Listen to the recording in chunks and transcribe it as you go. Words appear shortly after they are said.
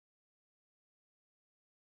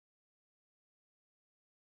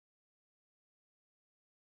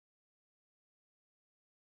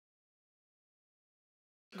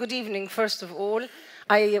Good evening, first of all.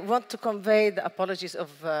 I want to convey the apologies of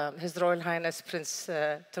His Royal Highness Prince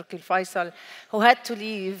Turki Faisal, who had to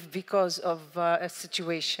leave because of a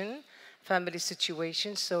situation, family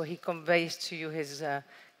situation. So he conveys to you his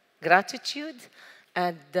gratitude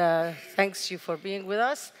and thanks you for being with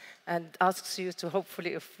us and asks you to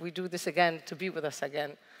hopefully, if we do this again, to be with us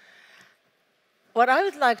again. What I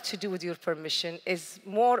would like to do, with your permission, is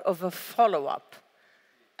more of a follow-up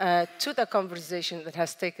to the conversation that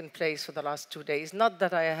has taken place for the last 2 days. Not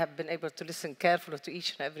that I have been able to listen carefully to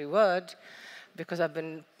each and every word, because I've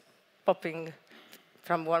been popping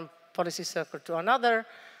from one policy circle to another,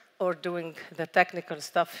 or doing the technical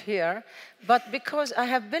stuff here, but because I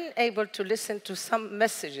have been able to listen to some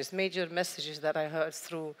messages, major messages that I heard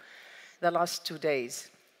through the last 2 days.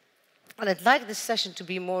 And I'd like this session to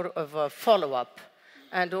be more of a follow-up.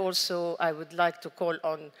 And also, I would like to call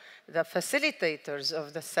on the facilitators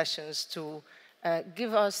of the sessions to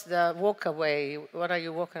give us the walk-away. What are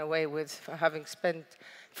you walking away with for having spent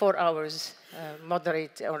 4 hours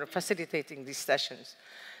moderating or facilitating these sessions?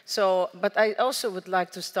 So, but I also would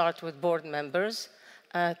like to start with board members,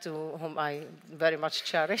 to whom I very much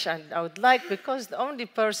cherish. And I would like, because the only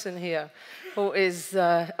person here who is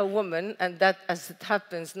a woman, and that, as it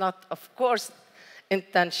happens, not, of course,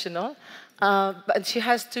 intentional, but she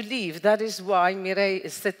has to leave. That is why Mireille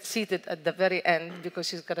is seated at the very end, because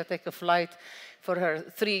she's going to take a flight for her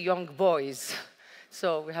 3 young boys.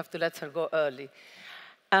 So we have to let her go early.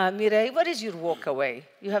 Mireille, what is your walk away?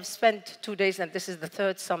 You have spent 2 days, and this is the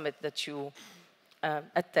 3rd summit that you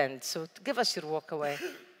attend. So give us your walk away.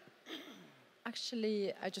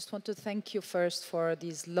 Actually, I just want to thank you first for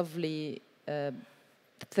this lovely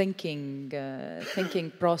thinking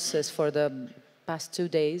process for the past 2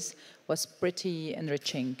 days. Was pretty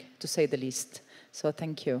enriching, to say the least. So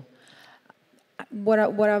thank you. What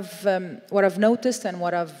I've noticed and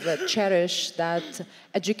what I've cherished, that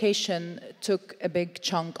education took a big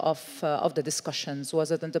chunk of the discussions,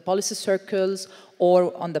 was it in the policy circles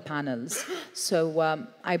or on the panels. So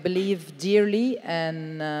I believe dearly,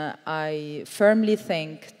 and I firmly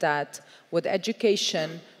think that with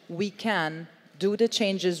education we can do the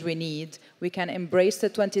changes we need, we can embrace the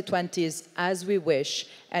 2020s as we wish,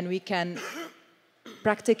 and we can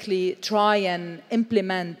practically try and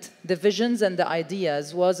implement the visions and the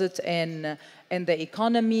ideas, was it in the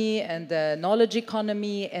economy, and the knowledge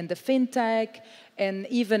economy, and the fintech, and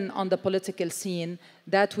even on the political scene,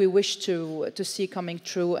 that we wish to see coming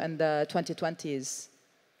true in the 2020s.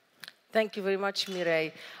 Thank you very much,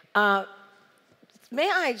 Mireille. May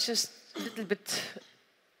I just a little bit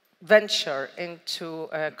venture into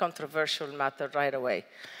a controversial matter right away?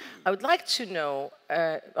 I would like to know,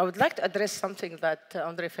 I would like to address something that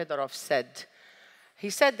Andrei Fedorov said.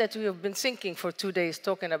 He said that we have been thinking for 2 days,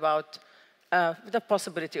 talking about the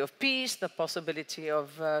possibility of peace, the possibility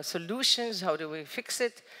of solutions, how do we fix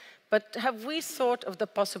it? But have we thought of the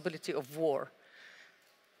possibility of war?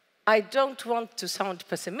 I don't want to sound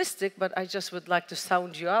pessimistic, but I just would like to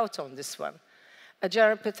sound you out on this one.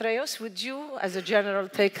 General Petraeus, would you, as a general,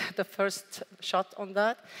 take the first shot on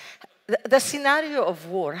that? The scenario of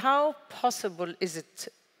war, how possible is it?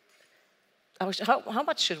 How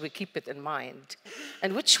much should we keep it in mind?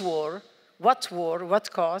 And which war,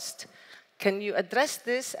 what cost? Can you address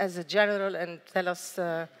this as a general and tell us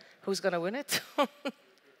who's going to win it?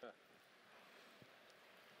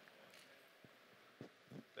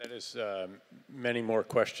 That is many more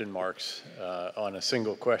question marks on a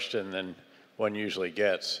single question than one usually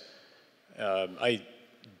gets. I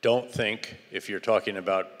don't think, if you're talking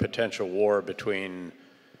about potential war between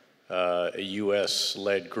a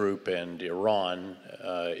US-led group and Iran,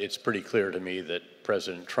 it's pretty clear to me that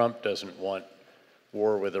President Trump doesn't want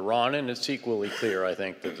war with Iran, and it's equally clear, I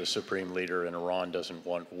think, that the supreme leader in Iran doesn't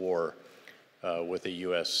want war with a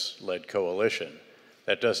US-led coalition.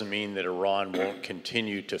 That doesn't mean that Iran won't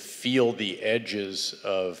continue to feel the edges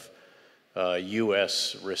of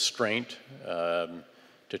US restraint,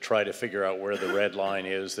 to try to figure out where the red line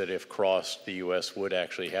is that if crossed, the US would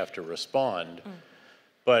actually have to respond.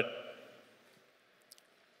 But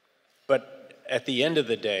at the end of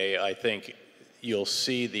the day, I think you'll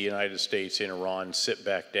see the United States and Iran sit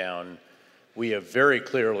back down. We have very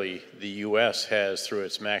clearly, the US has, through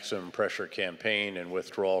its maximum pressure campaign and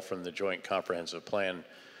withdrawal from the Joint Comprehensive Plan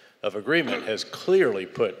of Agreement, has clearly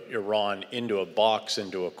put Iran into a box,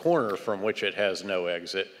 into a corner from which it has no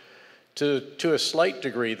exit. To a slight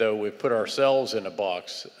degree, though, we've put ourselves in a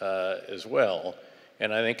box as well.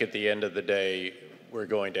 And I think at the end of the day, we're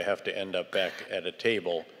going to have to end up back at a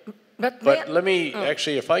table. But let me,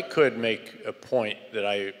 actually, if I could make a point that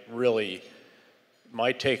I really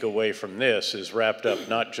my takeaway from this is wrapped up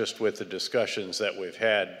not just with the discussions that we've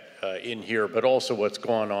had in here, but also what's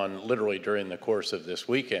gone on literally during the course of this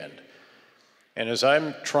weekend. And as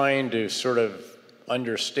I'm trying to sort of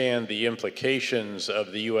understand the implications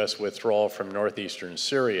of the U.S. withdrawal from northeastern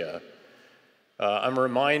Syria, I'm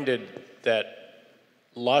reminded that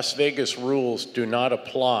Las Vegas rules do not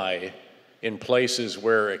apply in places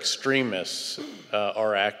where extremists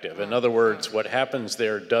are active. In other words, what happens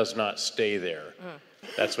there does not stay there.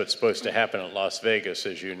 That's what's supposed to happen at Las Vegas,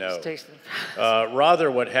 as you know.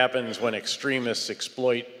 Rather, what happens when extremists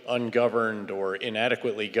exploit ungoverned or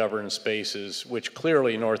inadequately governed spaces, which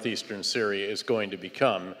clearly northeastern Syria is going to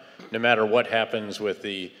become, no matter what happens with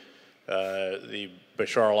the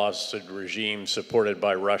Bashar al-Assad regime supported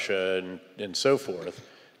by Russia and so forth.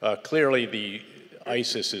 Clearly, the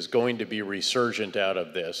ISIS is going to be resurgent out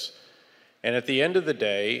of this. And at the end of the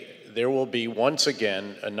day, there will be once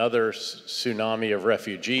again another tsunami of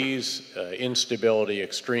refugees, instability,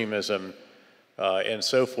 extremism, and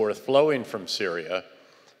so forth flowing from Syria,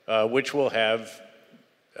 which will have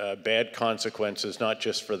bad consequences, not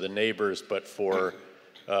just for the neighbors, but for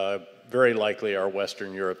very likely our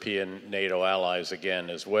Western European NATO allies again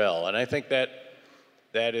as well. And I think that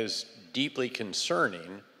is deeply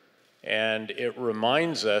concerning. And it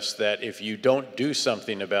reminds us that if you don't do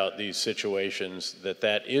something about these situations,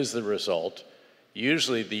 that is the result.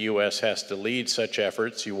 Usually the U.S. has to lead such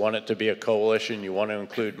efforts. You want it to be a coalition. You want to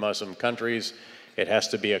include Muslim countries. It has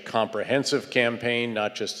to be a comprehensive campaign,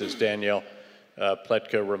 not just as Danielle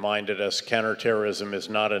Pletka reminded us, counterterrorism is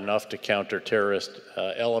not enough to counter terrorist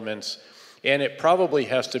elements. And it probably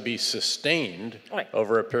has to be sustained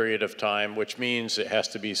over a period of time, which means it has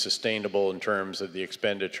to be sustainable in terms of the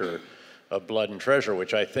expenditure of blood and treasure,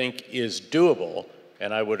 which I think is doable,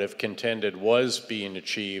 and I would have contended was being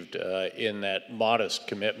achieved in that modest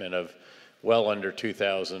commitment of well under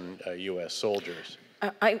 2,000 U.S. soldiers.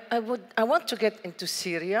 I want to get into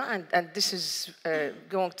Syria, and this is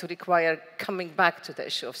going to require coming back to the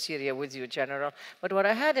issue of Syria with you, General. But what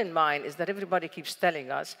I had in mind is that everybody keeps telling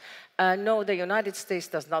us, no, the United States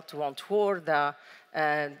does not want war.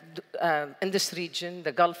 In this region,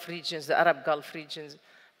 the Gulf regions, the Arab Gulf regions,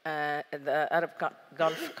 the Arab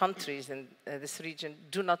Gulf countries in this region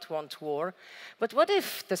do not want war. But what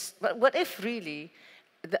if really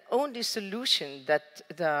the only solution that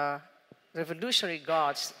the Revolutionary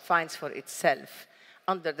Guards finds for itself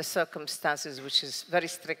under the circumstances, which is very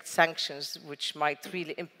strict sanctions, which might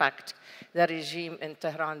really impact the regime in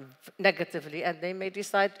Tehran negatively, and they may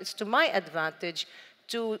decide it's to my advantage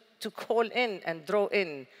to call in and draw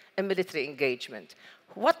in a military engagement.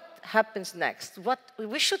 What happens next?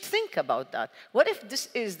 We should think about that. What if this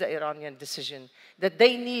is the Iranian decision, that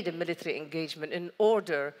they need a military engagement in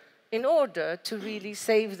order to really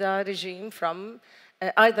save the regime from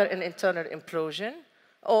either an internal implosion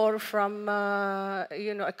or from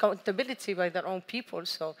accountability by their own people?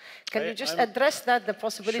 So can you just address that, the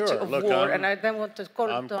possibility of war? And I then want to call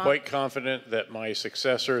I'm quite confident that my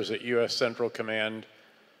successors at U.S. Central Command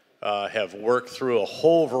have worked through a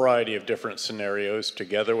whole variety of different scenarios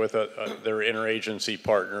together with their interagency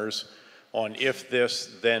partners on if this,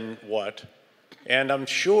 then what. And I'm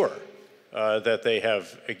sure that they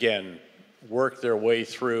have, again, worked their way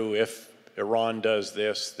through if Iran does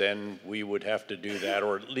this, then we would have to do that,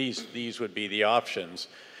 or at least these would be the options.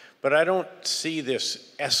 But I don't see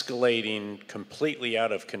this escalating completely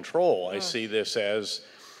out of control. I see this as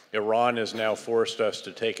Iran has now forced us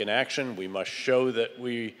to take an action. We must show that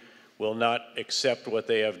we will not accept what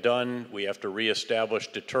they have done. We have to reestablish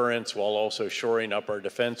deterrence while also shoring up our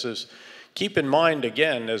defenses. Keep in mind,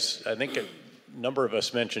 again, as I think a number of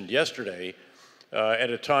us mentioned yesterday, at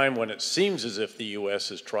a time when it seems as if the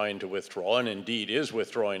U.S. is trying to withdraw, and indeed is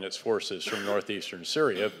withdrawing its forces from northeastern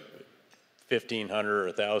Syria, 1,500 or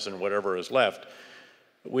 1,000, whatever is left,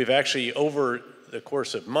 we've actually, over the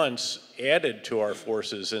course of months, added to our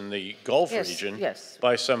forces in the Gulf region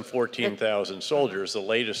by some 14,000 soldiers, the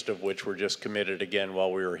latest of which were just committed again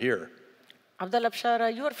while we were here. Abdullah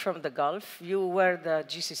Bashara, you're from the Gulf. You were the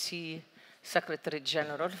GCC Secretary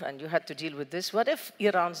General, and you had to deal with this. What if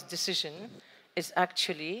Iran's decision is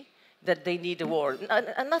actually that they need a war?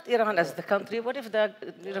 And not Iran as the country. What if the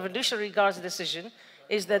Revolutionary Guard's decision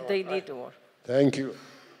is that they need a war? Thank you.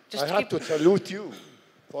 I have to salute you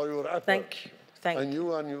for your effort. Thank you. And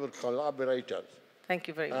you and your collaborators. Thank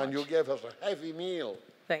you very much. And you gave us a heavy meal,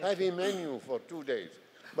 heavy menu for 2 days.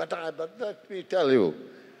 But let me tell you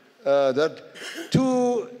that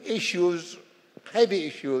two issues, heavy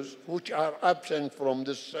issues, which are absent from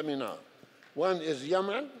this seminar. One is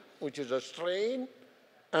Yemen, which is a strain,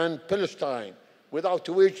 and Palestine. without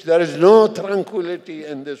which there is no tranquility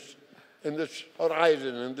in this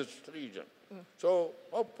horizon, in this region. So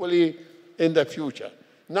hopefully in the future.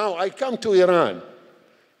 Now I come to Iran.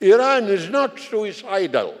 Iran is not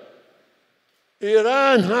suicidal.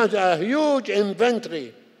 Iran has a huge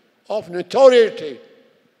inventory of notoriety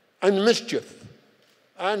and mischief.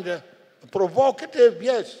 And provocative,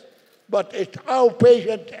 yes, but it's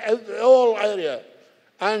outpatient in all areas.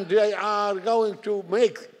 And they are going to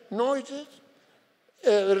make noises,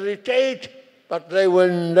 irritate, but they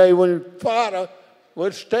will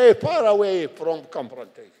stay far away from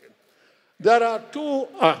confrontation. There are two,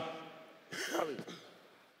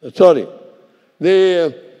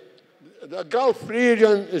 the Gulf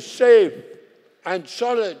region is safe and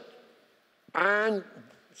solid, and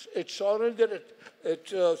its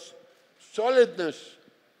solidness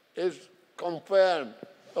is confirmed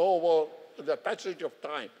over the passage of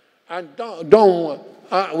time. And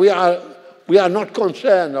we are not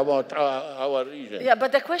concerned about our region. Yeah,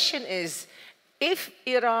 but the question is, if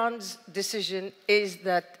Iran's decision is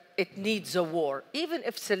that it needs a war, even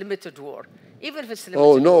if it's a limited war, even if it's a limited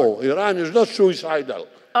war. Oh, no, Iran is not suicidal.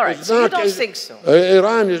 All right, so you don't think so?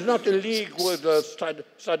 Iran is not in league with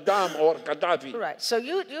Saddam or Gaddafi. Right, so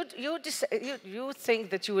you think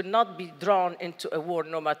that you will not be drawn into a war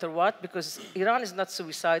no matter what, because Iran is not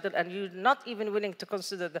suicidal, and you're not even willing to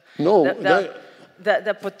consider the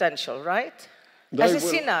potential, right? As a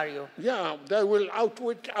scenario. Yeah, they will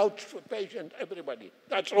outpatient everybody.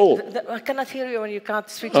 That's all. I cannot hear you when you can't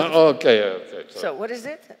switch. Okay. So what is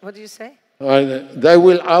it? What do you say? They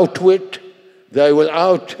will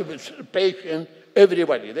outpatient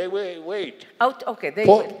everybody. They will wait.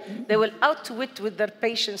 They will outwit with their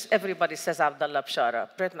patience everybody, says Abdullah Bshara.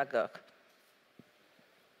 Brett McGurk.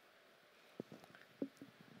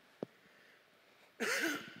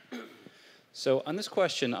 So on this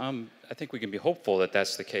question, I think we can be hopeful that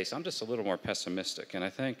that's the case. I'm just a little more pessimistic, and I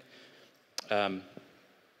think,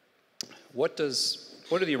 what do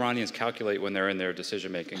the Iranians calculate when they're in their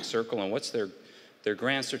decision-making circle, and what's their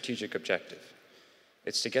grand strategic objective?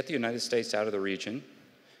 It's to get the United States out of the region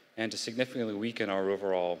and to significantly weaken our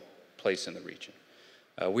overall place in the region.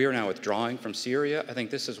 We are now withdrawing from Syria. I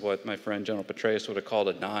think this is what my friend General Petraeus would have called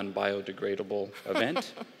a non-biodegradable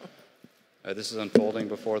event. This is unfolding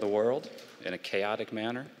before the world in a chaotic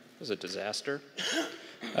manner. It was a disaster.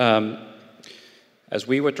 As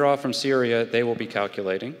we withdraw from Syria, they will be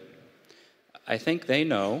calculating. I think they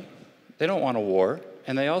know they don't want a war,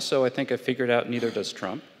 and they also, I think, have figured out neither does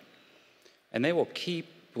Trump. And they will keep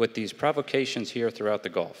with these provocations here throughout the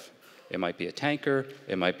Gulf. It might be a tanker,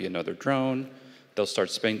 it might be another drone. They'll start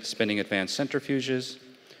spinning advanced centrifuges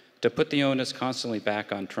to put the onus constantly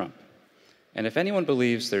back on Trump. And if anyone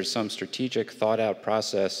believes there's some strategic, thought-out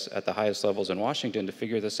process at the highest levels in Washington to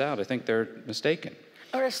figure this out, I think they're mistaken.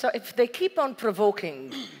 All right, so if they keep on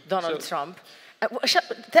provoking Donald Trump,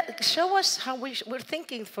 show us how we're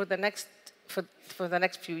thinking for the next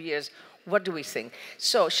few years. What do we think?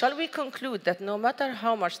 So shall we conclude that no matter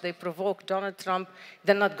how much they provoke Donald Trump,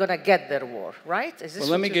 they're not going to get their war, right? Is this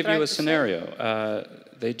well, let me give you a scenario.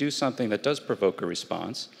 They do something that does provoke a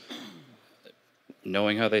response.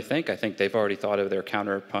 Knowing how they think, I think they've already thought of their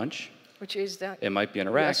counter-punch. Which is that? It might be in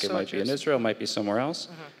Iraq, it might be in Israel, it might be somewhere else.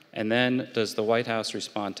 And then does the White House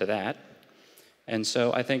respond to that? And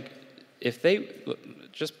so I think if they,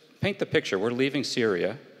 just paint the picture, we're leaving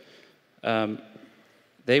Syria.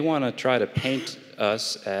 They want to try to paint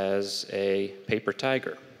us as a paper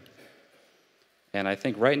tiger. And I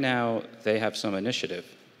think right now they have some initiative.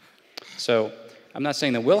 So I'm not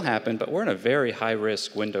saying that will happen, but we're in a very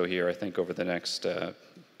high-risk window here, I think, over the next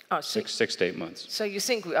 6 to 8 months. So you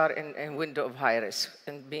think we are in a window of high risk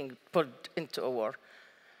and being pulled into a war?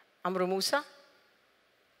 Amr Moussa?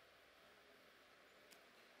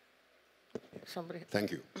 Somebody?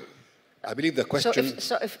 Thank you. I believe the question...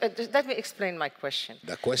 let me explain my question.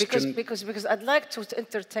 The question... Because I'd like to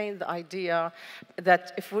entertain the idea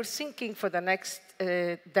that if we're thinking for the next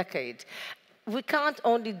decade, we can't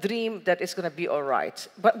only dream that it's going to be all right.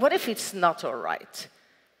 But what if it's not all right?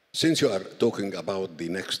 Since you are talking about the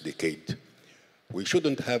next decade, we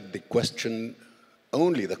shouldn't have the question,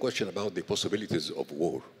 only the question about the possibilities of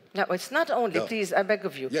war. No, it's not only, please, I beg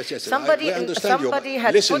of you. Yes, somebody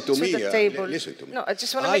had listen put to me, the table. Listen to me. No, I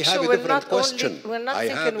just want to make sure we're not thinking war only. I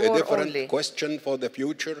have a different question for the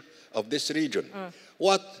future of this region.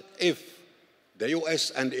 What if the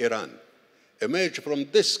US and Iran emerge from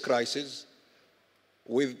this crisis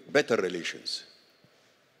with better relations,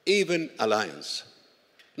 even alliance?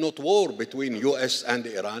 Not war between US and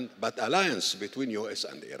Iran, but alliance between US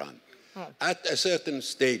and Iran. At a certain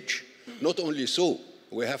stage, not only so,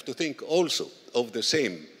 we have to think also of the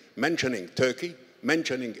same, mentioning Turkey,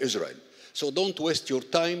 mentioning Israel. So don't waste your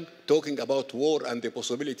time talking about war and the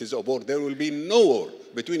possibilities of war. There will be no war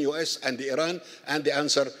between US and Iran, and the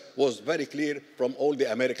answer was very clear from all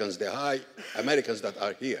the Americans, the high Americans that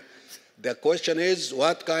are here. The question is,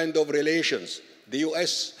 what kind of relations the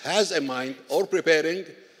US has in mind or preparing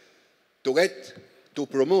to get to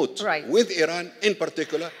promote with Iran, in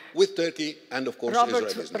particular, with Turkey, and of course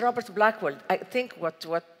Israel. Robert Blackwell, I think what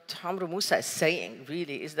Amr Moussa is saying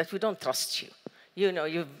really is that we don't trust you. You know,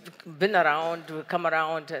 you've been around, come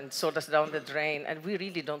around and sold us down the drain, and we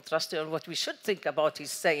really don't trust you. And what we should think about,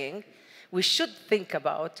 he's saying, we should think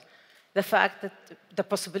about the fact that the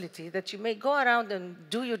possibility that you may go around and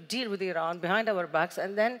do your deal with Iran behind our backs,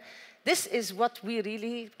 and then this is what we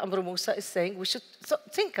really, Amr Moussa is saying, we should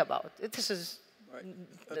think about. This is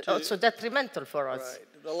also detrimental for us.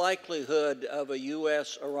 Right. The likelihood of a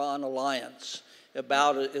U.S.-Iran alliance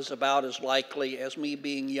is about as likely as me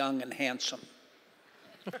being young and handsome.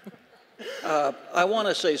 I want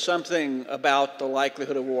to say something about the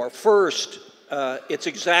likelihood of war. First, it's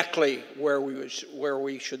exactly where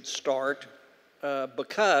we should start,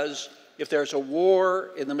 because if there's a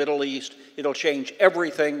war in the Middle East, it'll change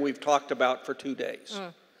everything we've talked about for 2 days.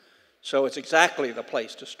 So it's exactly the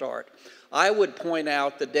place to start. I would point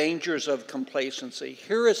out the dangers of complacency.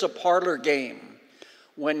 Here is a parlor game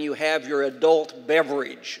when you have your adult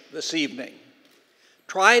beverage this evening.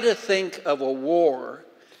 Try to think of a war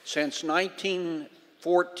since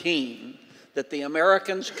 1914 that the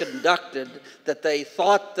Americans conducted that they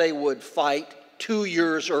thought they would fight 2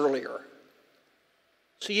 years earlier.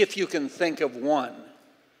 See if you can think of one.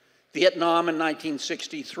 Vietnam in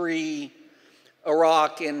 1963,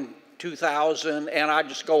 Iraq in 2000, and I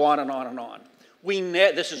just go on and on and on.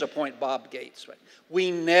 This is a point Bob Gates made. We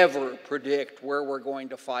never predict where we're going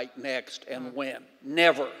to fight next and when.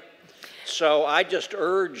 Never. So I just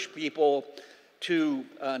urge people to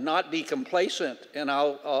not be complacent, and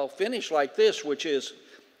I'll finish like this, which is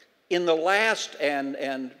in the last,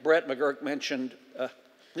 and Brett McGurk mentioned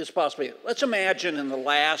this possibility. Let's imagine in the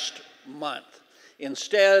last month,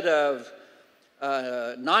 instead of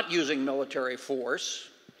not using military force,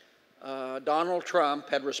 Donald Trump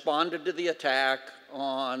had responded to the attack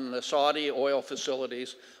on the Saudi oil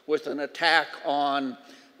facilities with an attack on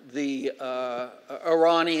the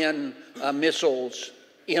Iranian missiles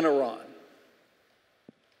in Iran.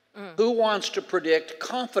 Who wants to predict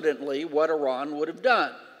confidently what Iran would have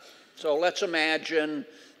done? So let's imagine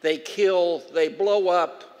they blow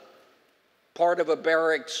up part of a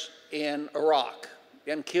barracks in Iraq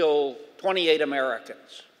and kill 28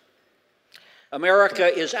 Americans.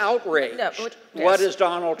 America is outraged. What does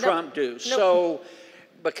Donald Trump do? So,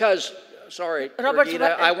 sorry,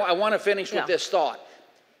 Raghida, I want to finish with this thought.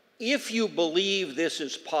 If you believe this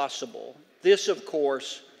is possible, this, of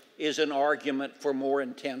course, is an argument for more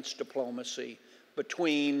intense diplomacy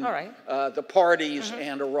between the parties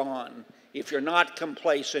and Iran. If you're not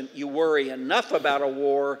complacent, you worry enough about a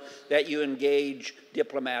war that you engage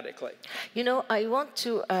diplomatically. You know, I want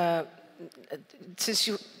to, since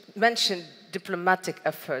you mentioned diplomatic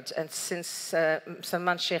efforts, and since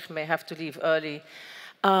Salman Sheikh may have to leave early,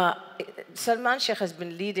 Salman Sheikh has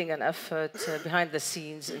been leading an effort behind the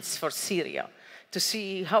scenes for Syria to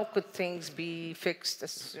see how could things be fixed,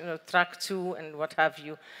 as, you know, track 2 and what have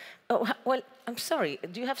you. Oh, well, I'm sorry,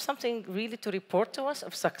 do you have something really to report to us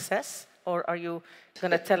of success? Or are you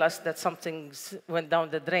going to tell us that something went down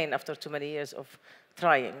the drain after too many years of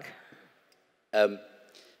trying?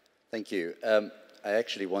 Thank you. I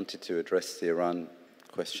actually wanted to address the Iran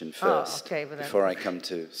question first before I come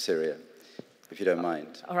to Syria, if you don't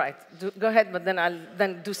mind. All right, go ahead, but then I'll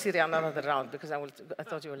do Syria another round, because I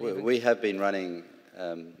thought you were leaving. We have been running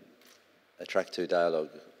a track 2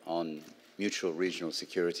 dialogue on mutual regional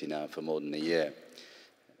security now for more than a year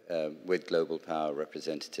with global power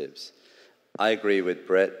representatives. I agree with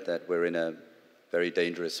Brett that we're in a very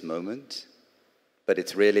dangerous moment, but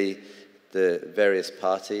it's really the various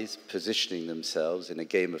parties positioning themselves in a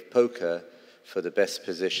game of poker for the best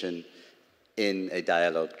position in a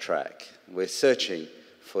dialogue track. We're searching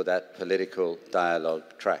for that political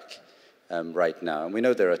dialogue track right now. And we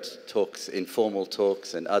know there are talks, informal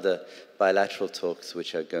talks and other bilateral talks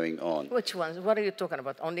which are going on. Which ones? What are you talking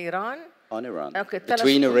about? On Iran? On Iran. Okay,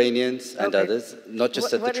 between Iranians and others, not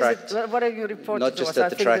just at the track. What are you reporting not just at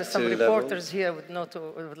the track 2 level. I think some reporters here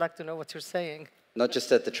would like to know what you're saying. Not just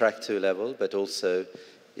at the track 2 level, but also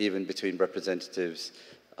even between representatives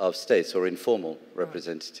of states or informal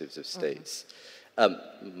representatives of states.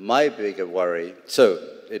 My bigger worry, so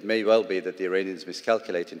it may well be that the Iranians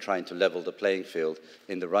miscalculate in trying to level the playing field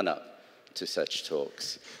in the run-up to such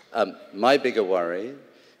talks. My bigger worry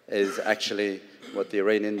is actually what the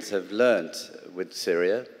Iranians have learned with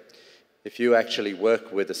Syria. If you actually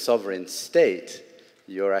work with a sovereign state,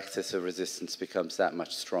 your axis of resistance becomes that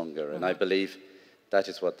much stronger. And I believe that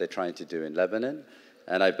is what they're trying to do in Lebanon,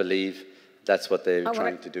 and I believe that's what they're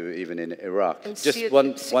trying to do even in Iraq. Just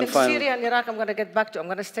one final... Syria and Iraq, I'm going to get back to. I'm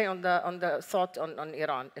going to stay on the thought on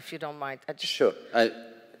Iran, if you don't mind. Sure.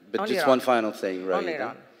 But just one final thing,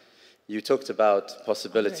 Raghida. You talked about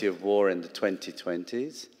possibility of war in the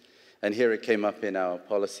 2020s, and here it came up in our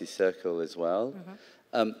policy circle as well.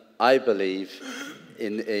 I believe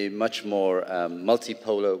in a much more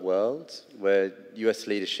multipolar world where US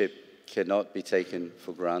leadership cannot be taken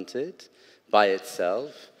for granted by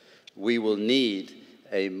itself. We will need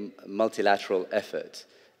a multilateral effort.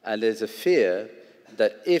 And there's a fear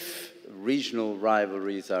that if regional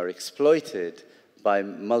rivalries are exploited by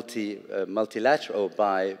multilateral or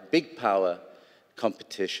by big power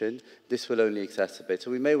competition, this will only exacerbate.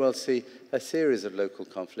 So we may well see a series of local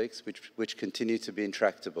conflicts which continue to be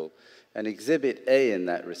intractable. And Exhibit A in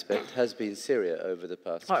that respect has been Syria over the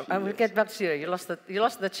past few years. I will get back to Syria. You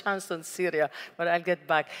lost the chance on Syria, but I'll get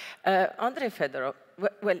back. Andrei Fedorov,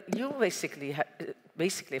 well, you basically,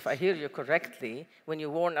 if I hear you correctly, when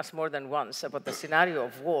you warn us more than once about the scenario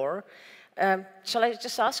of war, shall I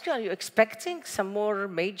just ask you, are you expecting some more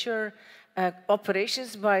major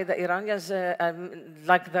operations by the Iranians,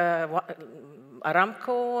 like the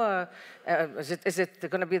Aramco? Is it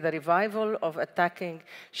going to be the revival of attacking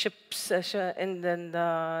ships in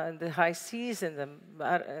the high seas, in the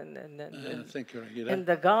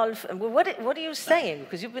Gulf? What are you saying?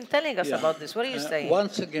 Because you've been telling us about this. What are you saying?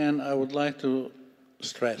 Once again, I would like to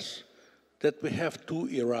stress that we have two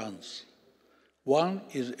Irans. One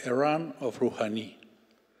is Iran of Rouhani.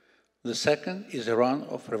 The second is Iran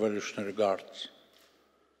of Revolutionary Guards.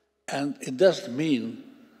 And it doesn't mean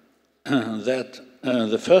that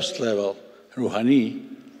the first level, Rouhani,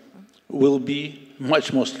 will be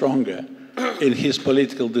much more stronger in his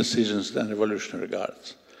political decisions than Revolutionary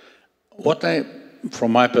Guards.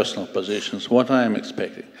 From my personal positions, what I am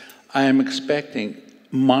expecting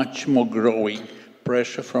much more growing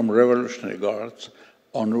pressure from Revolutionary Guards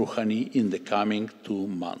on Rouhani in the coming 2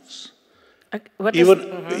 months.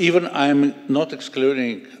 Even I'm not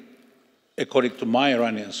excluding, according to my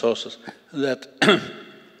Iranian sources, that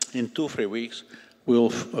in 2-3 weeks we'll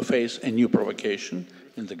face a new provocation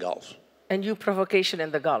in the Gulf. A new provocation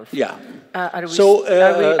in the Gulf? Yeah. Are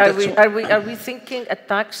we thinking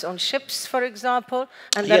attacks on ships, for example?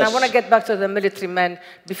 And then I want to get back to the military men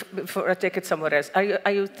before I take it somewhere else.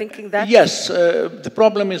 Are you thinking that? Yes. The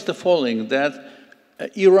problem is the following, that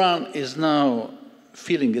Iran is now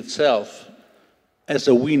feeling itself as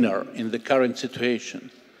a winner in the current situation,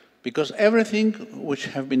 because everything which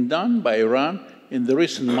have been done by Iran in the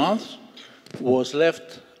recent months was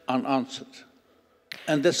left unanswered.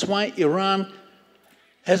 And that's why Iran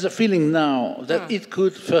has a feeling now that it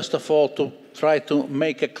could, first of all, to try to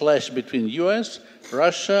make a clash between US,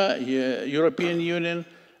 Russia, European Union,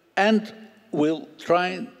 and will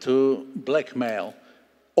try to blackmail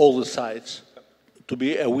all the sides to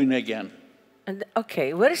be a win again. And,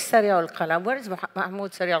 okay, where is Sari al-Qalam? Where is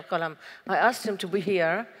Mahmoud Sari al-Qalam? I asked him to be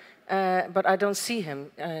here, but I don't see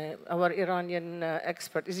him, our Iranian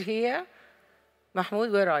expert. Is he here?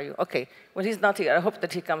 Mahmoud, where are you? Okay, well, he's not here. I hope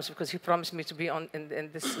that he comes because he promised me to be in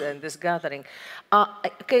this gathering.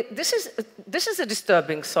 Okay, this is a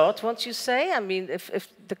disturbing thought, won't you say? I mean, if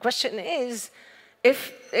the question is,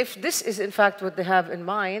 if this is in fact what they have in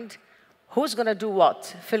mind, who's going to do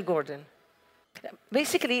what? Phil Gordon.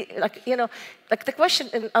 Basically, like the question,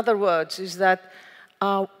 in other words, is that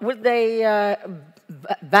would they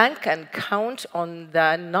bank and count on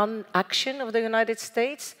the non-action of the United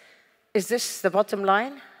States? Is this the bottom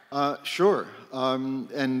line? Sure.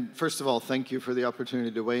 And first of all, thank you for the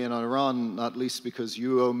opportunity to weigh in on Iran, not least because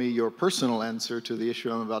you owe me your personal answer to the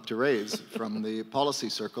issue I'm about to raise from the policy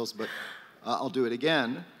circles, but I'll do it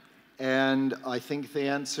again. And I think the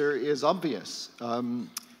answer is obvious.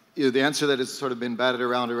 The answer that has sort of been batted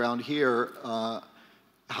around here,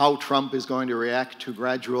 how Trump is going to react to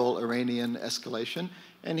gradual Iranian escalation,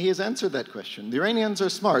 and he has answered that question. The Iranians are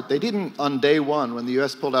smart. They didn't, on day one, when the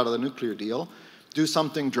US pulled out of the nuclear deal, do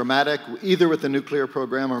something dramatic, either with the nuclear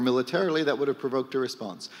program or militarily, that would have provoked a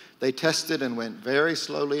response. They tested and went very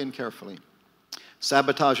slowly and carefully.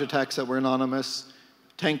 Sabotage attacks that were anonymous,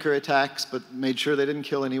 tanker attacks, but made sure they didn't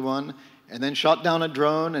kill anyone, and then shot down a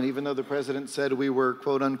drone, and even though the president said we were,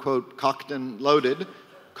 quote unquote, cocked and loaded,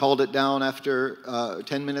 called it down after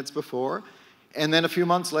 10 minutes before, and then a few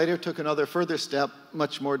months later took another further step,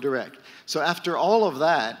 much more direct. So after all of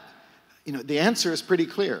that, You know, the answer is pretty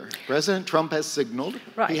clear. President Trump has signaled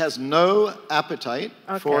he has no appetite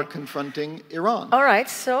for confronting Iran. All right,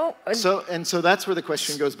 so that's where the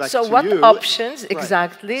question goes back to you. So what options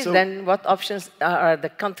exactly? Then what options are the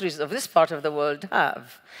countries of this part of the world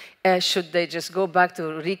have? Should they just go back to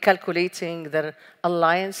recalculating their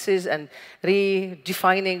alliances and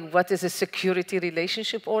redefining what is a security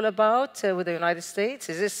relationship all about with the United States?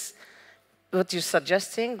 Is this what you're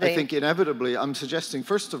suggesting? I think inevitably, I'm suggesting,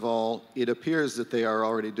 first of all, it appears that they are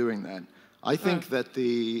already doing that. I think that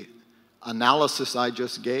the analysis I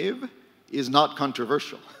just gave is not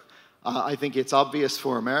controversial. I think it's obvious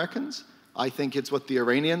for Americans. I think it's what the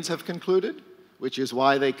Iranians have concluded, which is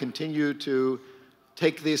why they continue to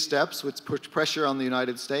take these steps, which put pressure on the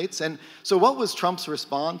United States. And so what was Trump's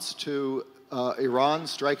response to Iran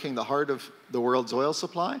striking the heart of the world's oil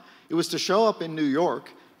supply? It was to show up in New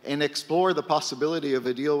York and explore the possibility of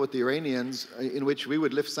a deal with the Iranians in which we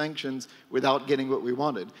would lift sanctions without getting what we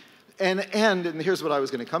wanted. And here's what I was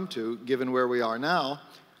going to come to, given where we are now.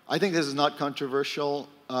 I think this is not controversial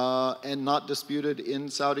and not disputed in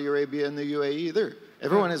Saudi Arabia and the UAE either.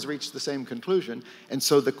 Everyone has reached the same conclusion. And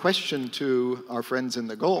so the question to our friends in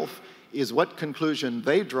the Gulf is what conclusion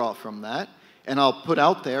they draw from that. And I'll put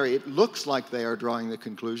out there, it looks like they are drawing the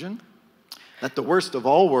conclusion that the worst of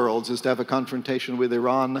all worlds is to have a confrontation with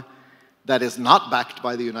Iran that is not backed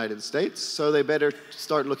by the United States, so they better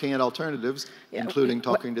start looking at alternatives, including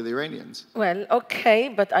talking to the Iranians. Well, okay,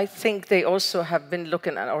 but I think they also have been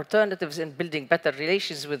looking at alternatives in building better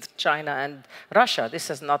relations with China and Russia. This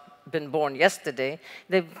has not been born yesterday.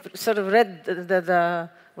 They've sort of read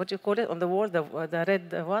the what do you call it, on the wall, the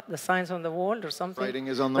red, what, the signs on the wall or something? Writing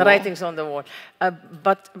is on the wall. The writing's on the wall.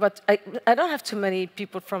 But I don't have too many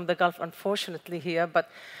people from the Gulf, unfortunately, here, but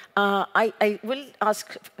I will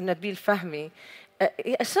ask Nabil Fahmy.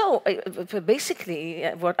 Basically,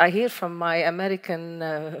 what I hear from my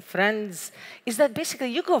American friends is that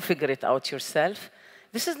basically you go figure it out yourself.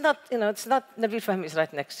 This is not, it's not, Nabil Fahmy is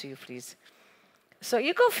right next to you, please. So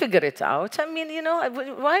you go figure it out. I mean,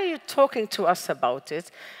 why are you talking to us about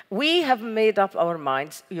it? We have made up our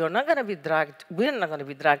minds. You're not going to be dragged. We're not going to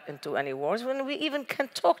be dragged into any wars when we even can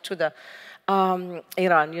talk to the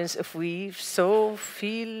Iranians if we so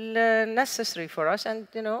feel necessary for us and,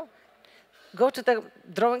 go to the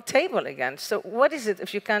drawing table again. So what is it,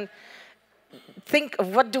 if you can think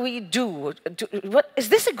of what do we do? Is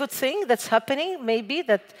this a good thing that's happening? Maybe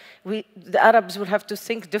that the Arabs will have to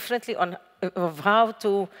think differently of how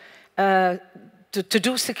to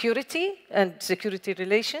do security and security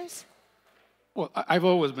relations? Well, I've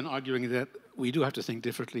always been arguing that we do have to think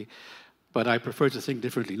differently, but I prefer to think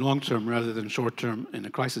differently long-term rather than short-term in a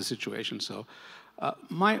crisis situation. So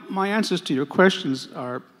my answers to your questions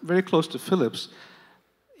are very close to Philip's.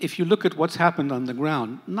 If you look at what's happened on the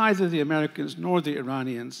ground, neither the Americans nor the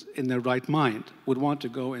Iranians in their right mind would want to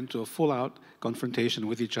go into a full-out confrontation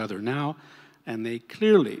with each other now, and they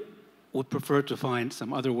clearly would prefer to find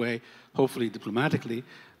some other way, hopefully diplomatically,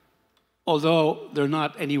 although they're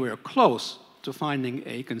not anywhere close to finding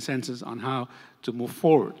a consensus on how to move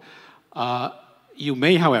forward. You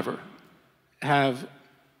may, however, have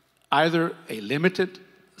either a limited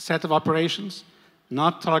set of operations,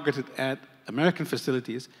 not targeted at American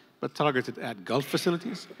facilities, but targeted at Gulf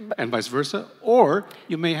facilities, and vice versa, or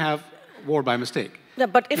you may have war by mistake. No,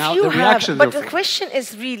 but if now, you have, but the question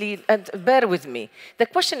is really, and bear with me, the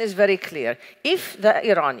question is very clear. If the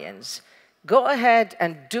Iranians go ahead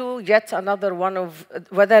and do yet another one of,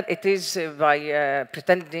 whether it is by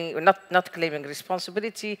pretending, not claiming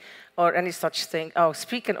responsibility or any such thing. Oh,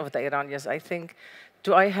 speaking of the Iranians, I think,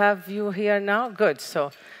 do I have you here now? Good.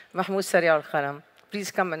 So, Mahmoud Sari al-Khalam, please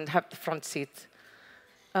come and have the front seat.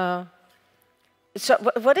 So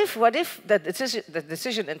what if the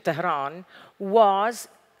decision in Tehran was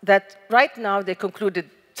that right now they concluded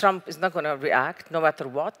Trump is not going to react no matter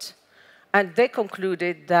what, and they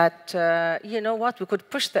concluded that, you know what, we could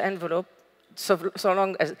push the envelope so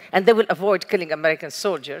long as, and they will avoid killing American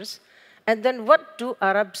soldiers, and then what do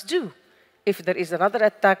Arabs do if there is another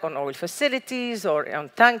attack on oil facilities or on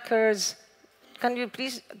tankers? Can you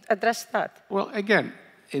please address that? Well, again,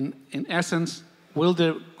 in essence,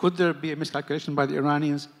 could there be a miscalculation by the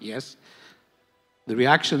Iranians? Yes. The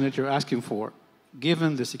reaction that you're asking for,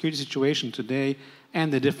 given the security situation today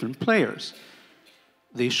and the different players,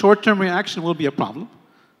 the short-term reaction will be a problem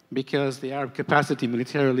because the Arab capacity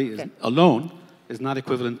militarily alone is not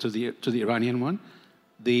equivalent to the Iranian one.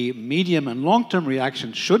 The medium and long-term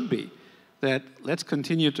reaction should be that let's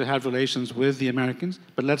continue to have relations with the Americans,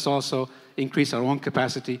 but let's also increase our own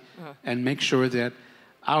capacity and make sure that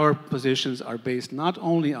our positions are based not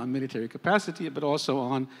only on military capacity, but also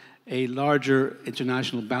on a larger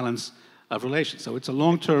international balance of relations. So it's a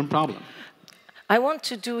long-term problem. I want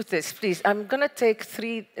to do this, please. I'm going to take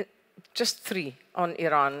just three on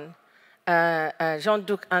Iran.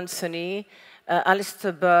 Jean-Luc Anthony,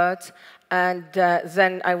 Alistair Burt, and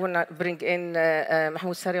then I want to bring in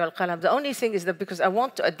Mahmoud Sari al-Qalam. The only thing is that because I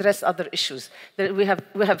want to address other issues. That we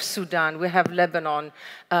have Sudan, we have Lebanon,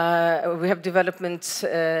 we have developments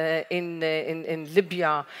in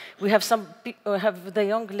Libya. We have the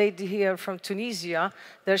young lady here from Tunisia.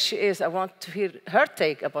 There she is. I want to hear her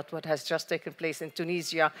take about what has just taken place in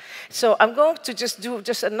Tunisia. So I'm going to just do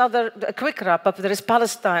a quick wrap up. There is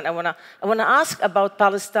Palestine. I want to ask about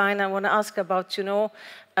Palestine. I want to ask about,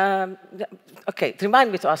 okay,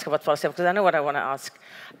 remind me to ask about Palestine because I know what I want to ask.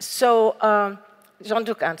 So,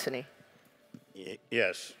 Jean-Luc Anthony.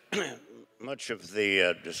 Yes, much of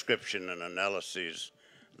the description and analyses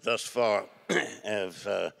thus far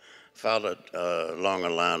have followed along a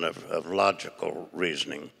line of logical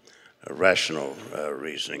reasoning, rational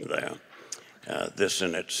reasoning there. This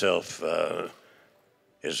in itself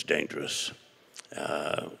is dangerous.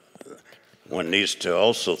 One needs to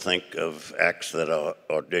also think of acts that are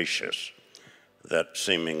audacious, that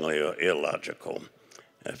seemingly are illogical.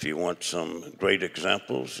 If you want some great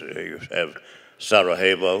examples, you have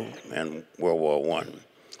Sarajevo and World War I.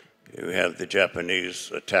 You have the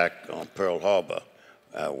Japanese attack on Pearl Harbor,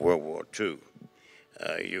 World War II.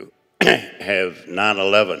 You have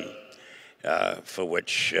 9/11, for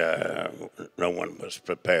which no one was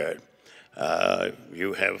prepared.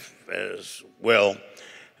 You have as well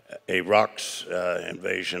Iraq's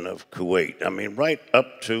invasion of Kuwait. I mean, right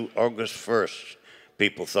up to August 1st,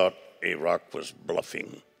 people thought Iraq was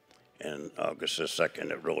bluffing. And August the 2nd,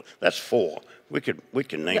 it rolled. That's four. We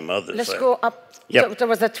can name others. Let's go up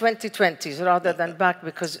towards the 2020s rather than back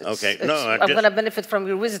because I'm going to benefit from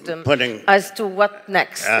your wisdom as to what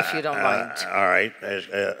next, if you don't mind. All right,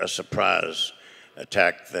 a surprise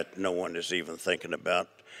attack that no one is even thinking about.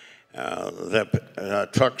 The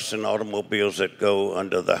trucks and automobiles that go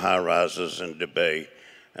under the high rises in Dubai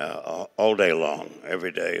all day long,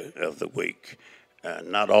 every day of the week.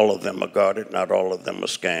 Not all of them are guarded, not all of them are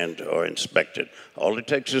scanned or inspected. All it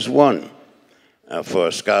takes is one for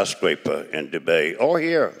a skyscraper in Dubai or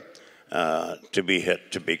here to be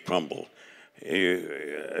hit, to be crumbled.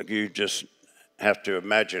 You just have to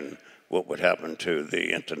imagine what would happen to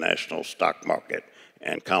the international stock market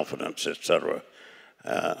and confidence, etc.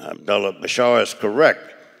 Abdullah Bashar is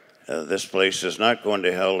correct. This place is not going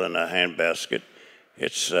to hell in a handbasket.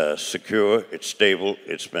 It's secure, it's stable,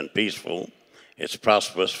 it's been peaceful, it's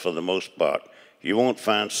prosperous for the most part. You won't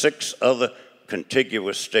find 6 other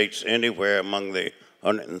contiguous states anywhere among the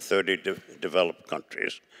 130 developed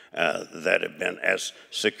countries that have been as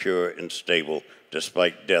secure and stable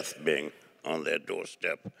despite death being on their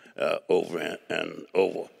doorstep over and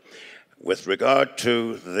over. With regard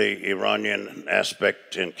to the Iranian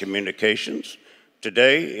aspect in communications,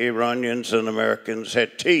 today Iranians and Americans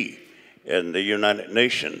had tea in the United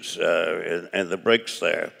Nations and the breaks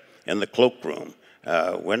there in the cloakroom.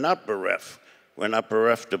 We're not bereft. We're not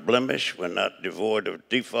bereft of blemish. We're not devoid of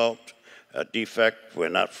defect. We're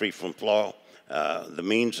not free from flaw. The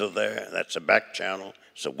means are there. That's a back channel.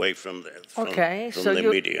 It's away from the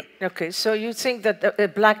media. Okay, so you think that a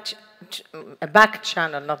back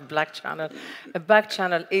channel, not black channel, a back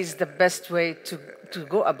channel is the best way to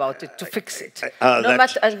go about it, to fix it. And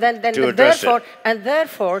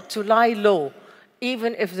therefore to lie low,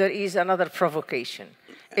 even if there is another provocation.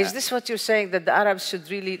 Is this what you're saying, that the Arabs should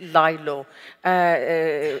really lie low?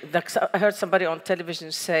 I heard somebody on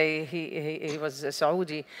television say, he was a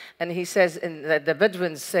Saudi, and he says that the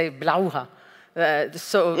Bedouins say blauha.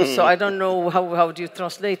 So I don't know how do you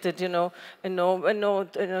translate it,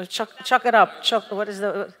 chuck it up, what is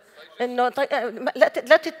the,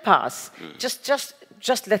 let it pass.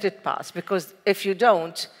 Just let it pass, because if you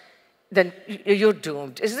don't, then you're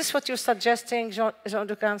doomed. Is this what you're suggesting,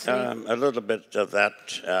 Jean-Luc Anthony? A little bit of that,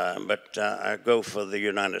 but I go for the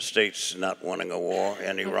United States not wanting a war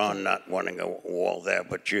and Iran not wanting a war there.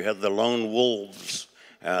 But you have the lone wolves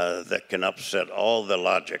that can upset all the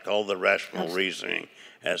logic, all the rational reasoning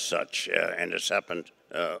as such, and it's happened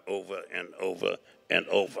over and over and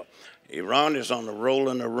over. Iran is on a roll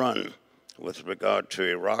and a run with regard to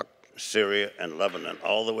Iraq, Syria, and Lebanon,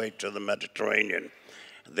 all the way to the Mediterranean.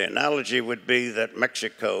 The analogy would be that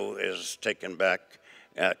Mexico is taking back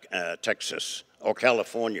Texas or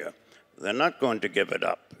California. They're not going to give it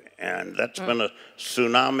up. And that's been a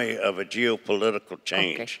tsunami of a geopolitical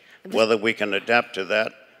change. Okay. Whether we can adapt to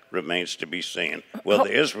that remains to be seen. Whether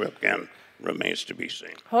Israel can remains to be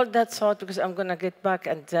seen. Hold that thought, because I'm going to get back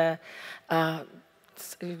and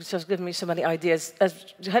you just give me so many ideas.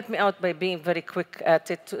 Help me out by being very quick at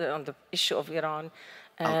it on the issue of Iran.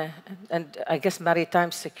 And I guess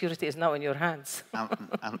maritime security is now in your hands.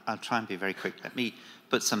 I'll try and be very quick. Let me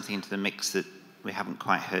put something into the mix that we haven't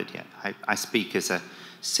quite heard yet. I speak as a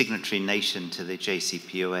signatory nation to the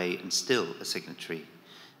JCPOA and still a signatory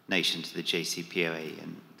nation to the JCPOA,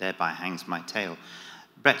 and thereby hangs my tail.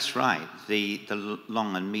 Brett's right. The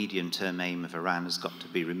long and medium-term aim of Iran has got to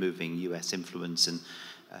be removing US influence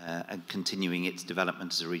and continuing its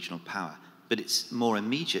development as a regional power. But its more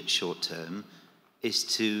immediate short-term is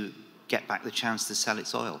to get back the chance to sell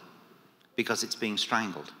its oil, because it's being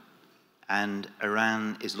strangled. And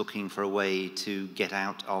Iran is looking for a way to get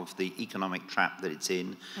out of the economic trap that it's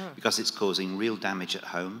in, because it's causing real damage at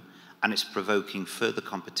home, and it's provoking further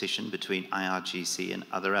competition between IRGC and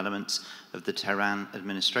other elements of the Tehran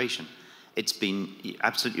administration. It's been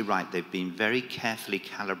absolutely right. They've been very carefully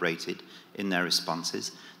calibrated in their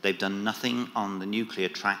responses. They've done nothing on the nuclear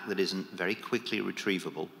track that isn't very quickly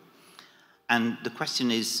retrievable. And the question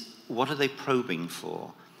is, what are they probing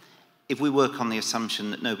for? If we work on the assumption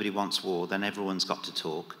that nobody wants war, then everyone's got to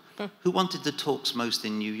talk. Who wanted the talks most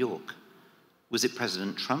in New York? Was it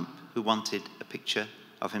President Trump who wanted a picture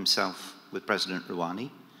of himself with President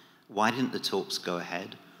Rouhani? Why didn't the talks go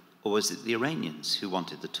ahead? Or was it the Iranians who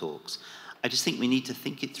wanted the talks? I just think we need to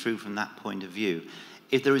think it through from that point of view.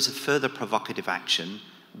 If there is a further provocative action,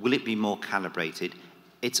 will it be more calibrated?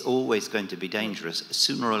 It's always going to be dangerous.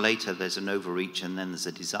 Sooner or later, there's an overreach and then there's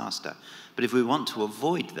a disaster. But if we want to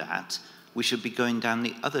avoid that, we should be going down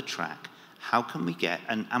the other track. How can we get,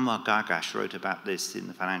 and Anwar Gargash wrote about this in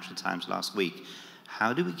the Financial Times last week,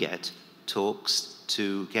 how do we get talks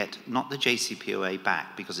to get not the JCPOA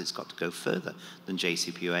back, because it's got to go further than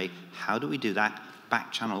JCPOA? How do we do that?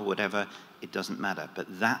 Back channel, whatever, it doesn't matter.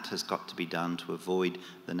 But that has got to be done to avoid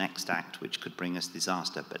the next act, which could bring us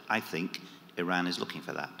disaster. But I think Iran is looking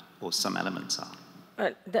for that, or some elements are.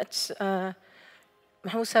 Well, that's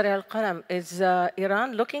Mohammed al-Qalam. Is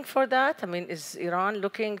Iran looking for that? I mean, is Iran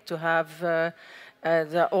looking to have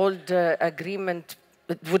the old agreement?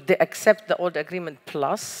 Would they accept the old agreement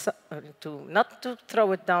plus, not to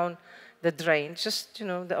throw it down the drain, just, you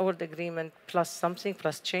know, the old agreement plus something,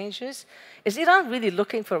 plus changes? Is Iran really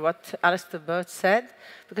looking for what Alistair Burt said?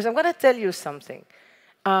 Because I'm going to tell you something.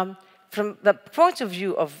 From the point of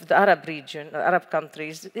view of the Arab region, Arab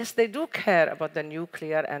countries, yes, they do care about the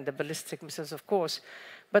nuclear and the ballistic missiles, of course.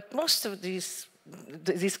 But most of these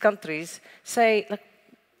countries say, like,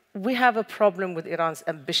 we have a problem with Iran's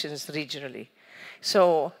ambitions regionally.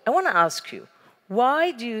 So I want to ask you,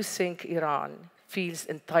 why do you think Iran feels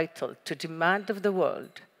entitled to demand of the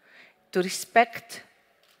world to respect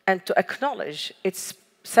and to acknowledge its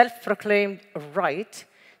self-proclaimed right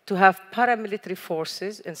to have paramilitary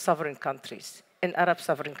forces in sovereign countries, in Arab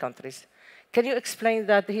sovereign countries? Can you explain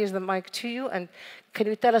that? Here's the mic to you, and can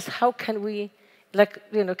you tell us how can we, like,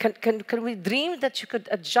 you know, can we dream that you could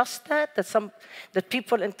adjust that? That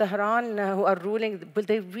people in Tehran who are ruling, will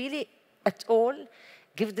they really at all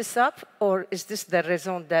give this up, or is this the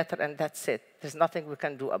raison d'être and that's it? There's nothing we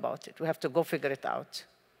can do about it. We have to go figure it out.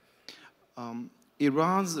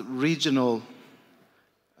 Iran's regional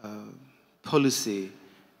policy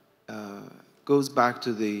goes back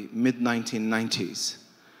to the mid-1990s.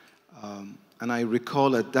 And I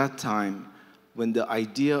recall at that time when the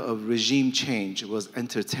idea of regime change was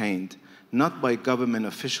entertained, not by government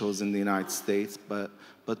officials in the United States, but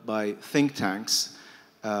by think tanks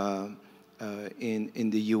in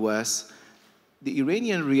the US. The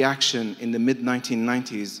Iranian reaction in the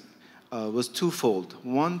mid-1990s was twofold.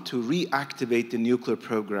 One, to reactivate the nuclear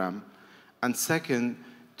program, and second,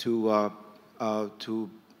 to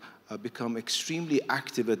become extremely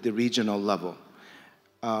active at the regional level.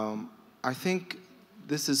 I think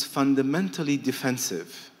this is fundamentally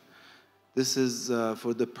defensive. This is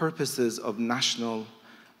for the purposes of national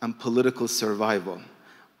and political survival.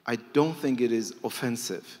 I don't think it is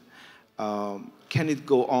offensive. Can it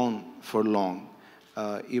go on for long?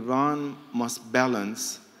 Iran must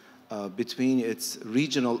balance between its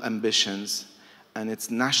regional ambitions and its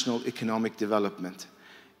national economic development.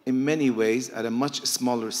 In many ways, at a much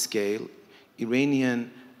smaller scale,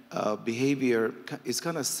 Iranian behavior is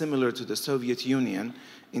kind of similar to the Soviet Union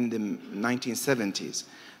in the 1970s.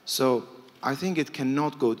 So I think it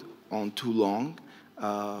cannot go on too long,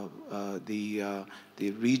 the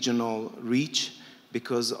regional reach,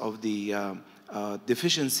 because of the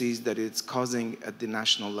deficiencies that it's causing at the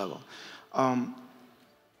national level.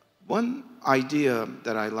 One idea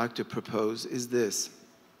that I like to propose is this.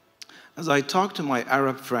 As I talk to my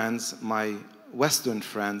Arab friends, my Western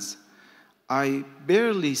friends, I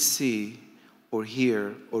barely see or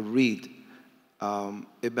hear or read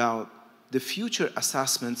about the future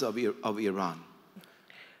assessments of Iran.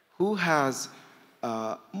 Who has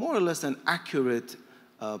more or less an accurate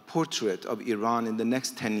portrait of Iran in the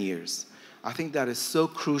next 10 years? I think that is so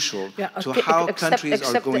crucial to how countries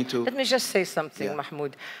are going to... Let me just say something,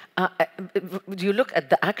 Mahmoud. You look at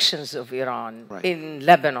the actions of Iran in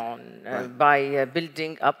Lebanon by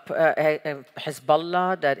building up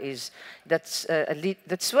Hezbollah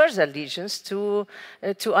that swears allegiance to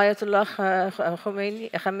Ayatollah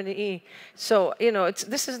Khamenei. So, you know,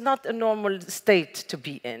 this is not a normal state to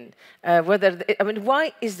be in.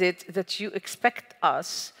 Why is it that you expect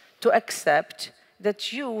us to accept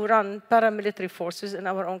that you run paramilitary forces in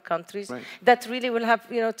our own countries that really will have,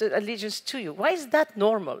 allegiance to you? Why is that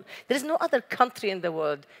normal? There is no other country in the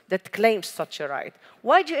world that claims such a right.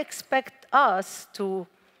 Why do you expect us to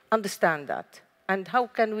understand that? And how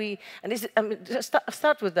can we? And just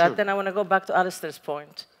start with that. Then I want to go back to Alistair's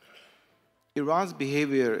point. Iran's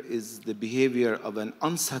behavior is the behavior of an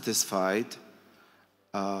unsatisfied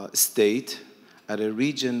state at a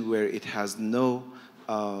region where it has no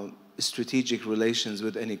strategic relations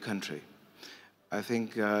with any country. I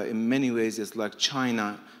think in many ways it's like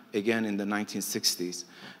China again in the 1960s.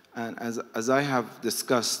 And as I have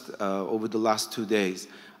discussed over the last 2 days,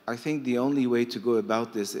 I think the only way to go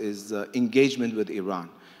about this is engagement with Iran.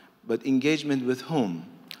 But engagement with whom?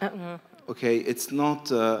 Okay, it's not,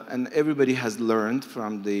 and everybody has learned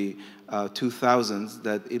from the 2000s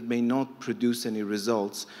that it may not produce any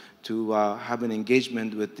results to have an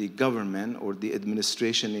engagement with the government or the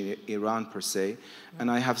administration in Iran per se.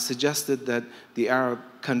 And I have suggested that the Arab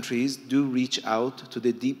countries do reach out to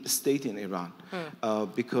the deep state in Iran.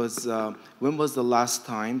 Because when was the last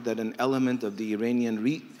time that an element of the Iranian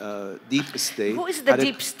deep state... Who is the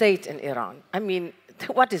deep state in Iran? I mean,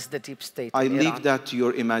 what is the deep state in Iran? I leave that to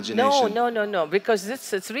your imagination. No, because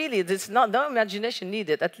it's not, no imagination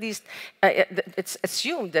needed. At least it's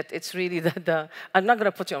assumed that it's really I'm not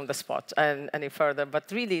going to put you on the spot any further,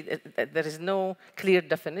 but really there is no clear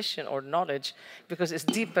definition or knowledge because it's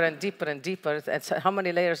deeper and deeper and deeper. It's how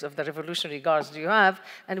many layers of the Revolutionary Guards do you have?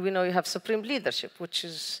 And we know you have supreme leadership, which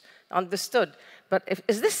is understood. But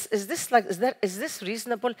is this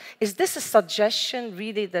reasonable? Is this a suggestion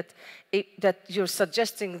really that you're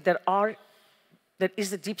suggesting there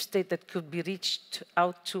is a deep state that could be reached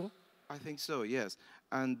out to? I think so, yes.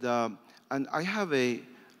 And I have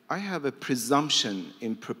a presumption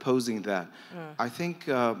in proposing that. I think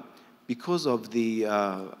because of the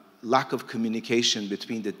lack of communication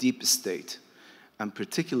between the deep state and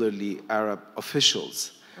particularly Arab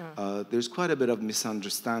officials, there's quite a bit of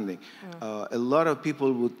misunderstanding. A lot of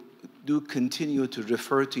people do continue to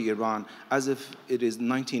refer to Iran as if it is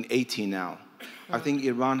 1980 now. I think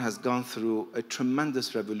Iran has gone through a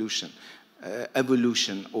tremendous evolution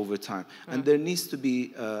over time. And there needs to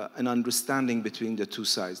be an understanding between the two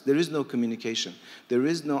sides. There is no communication. There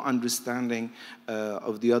is no understanding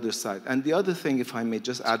of the other side. And the other thing, if I may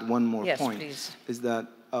just add one more point, please. Is that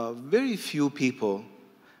very few people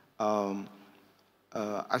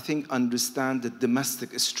I think understand the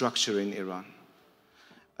domestic structure in Iran.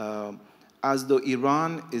 As though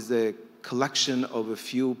Iran is a collection of a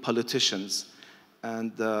few politicians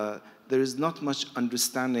and there is not much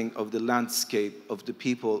understanding of the landscape, of the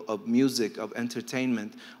people, of music, of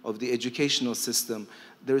entertainment, of the educational system.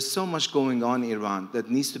 There is so much going on in Iran that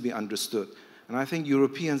needs to be understood. And I think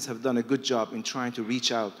Europeans have done a good job in trying to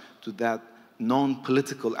reach out to that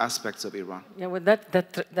non-political aspects of Iran. Yeah, well,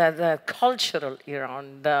 the cultural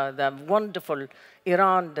Iran, the wonderful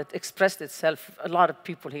Iran that expressed itself, a lot of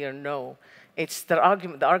people here know. It's the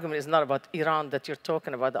argument is not about Iran that you're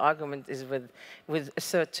talking about. The argument is with a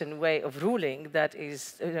certain way of ruling that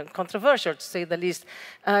is controversial, to say the least.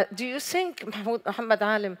 Do you think, Mohammed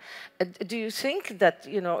Alem, do you think that,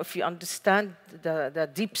 if you understand the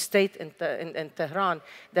deep state in Tehran,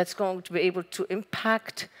 that's going to be able to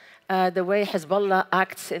impact the way Hezbollah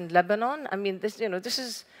acts in Lebanon? I mean, this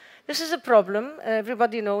is a problem.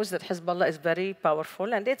 Everybody knows that Hezbollah is very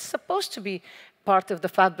powerful, and it's supposed to be part of the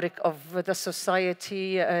fabric of the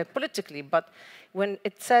society politically. But when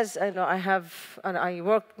it says, I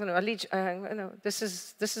work,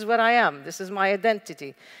 this is where I am. This is my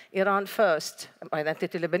identity. Iran first. My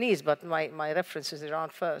identity Lebanese, but my reference is Iran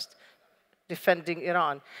first. Defending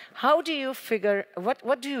Iran. How do you figure,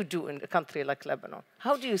 what do you do in a country like Lebanon?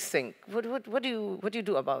 How do you think? What do you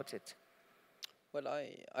do about it? Well,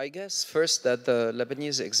 I guess first that the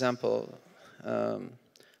Lebanese example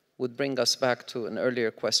would bring us back to an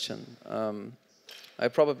earlier question. I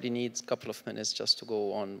probably need a couple of minutes just to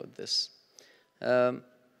go on with this.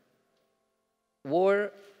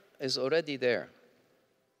 War is already there.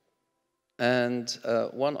 And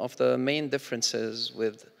one of the main differences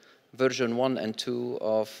with version 1 and 2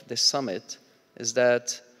 of this summit is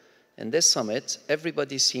that in this summit,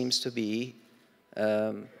 everybody seems to be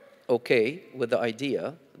okay with the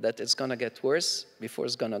idea that it's going to get worse before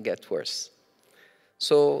it's going to get worse.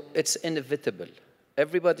 So it's inevitable.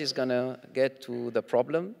 Everybody's going to get to the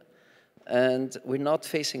problem, and we're not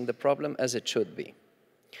facing the problem as it should be.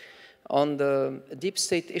 On the deep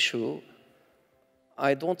state issue,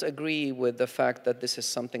 I don't agree with the fact that this is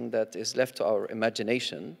something that is left to our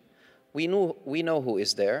imagination. We know who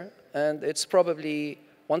is there, and it's probably,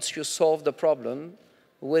 once you solve the problem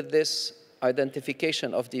with this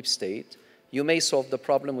identification of deep state, you may solve the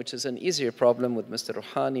problem, which is an easier problem with Mr.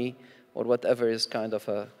 Rouhani or whatever is kind of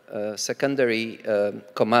a secondary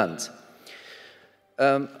command.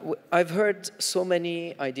 I've heard so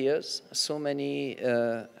many ideas, so many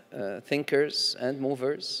thinkers and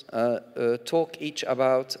movers talk each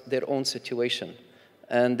about their own situation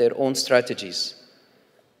and their own strategies.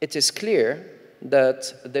 It is clear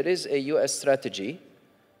that there is a US strategy,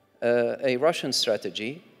 a Russian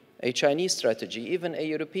strategy, a Chinese strategy, even a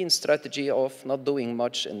European strategy of not doing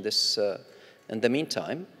much in this. In the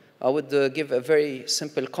meantime, I would give a very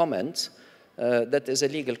simple comment that is a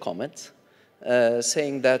legal comment,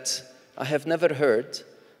 saying that I have never heard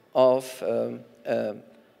of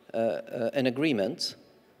an agreement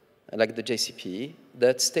like the JCPOA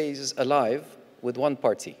that stays alive with one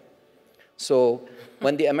party. So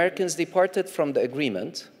when the Americans departed from the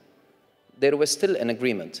agreement, there was still an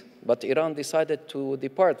agreement, but Iran decided to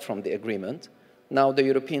depart from the agreement. Now the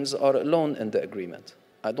Europeans are alone in the agreement.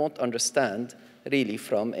 I don't understand really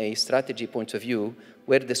from a strategy point of view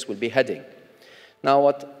where this will be heading. Now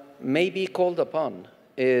what may be called upon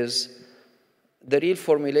is the real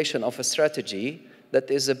formulation of a strategy that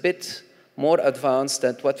is a bit more advanced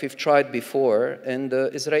than what we've tried before in the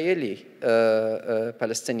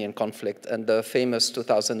Israeli-Palestinian conflict and the famous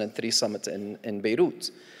 2003 summit in Beirut.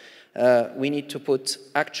 We need to put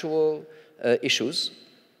actual issues.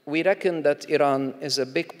 We reckon that Iran is a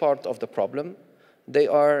big part of the problem. They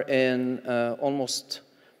are in almost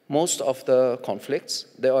most of the conflicts.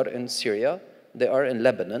 They are in Syria. They are in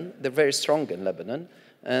Lebanon. They're very strong in Lebanon.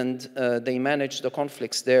 And they manage the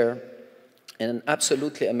conflicts there in an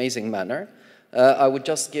absolutely amazing manner. I would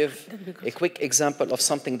just give a quick example of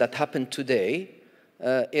something that happened today.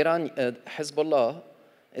 Hezbollah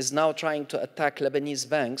is now trying to attack Lebanese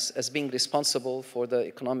banks as being responsible for the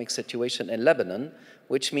economic situation in Lebanon,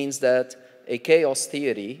 which means that a chaos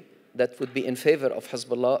theory that would be in favor of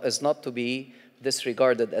Hezbollah is not to be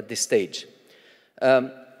disregarded at this stage.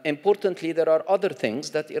 Importantly, there are other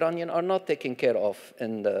things that Iranians are not taking care of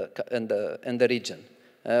in the region.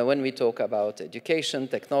 When we talk about education,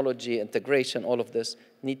 technology, integration, all of this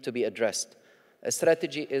need to be addressed. A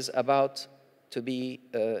strategy is about to be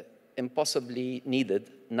impossibly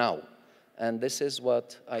needed now. And this is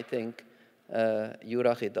what I think you,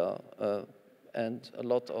 Raghida, and a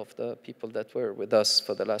lot of the people that were with us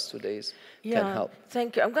for the last 2 days can help.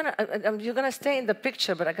 Thank you. You're gonna stay in the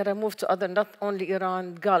picture, but I gotta move to other, not only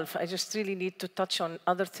Iran, Gulf. I just really need to touch on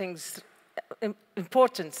other things,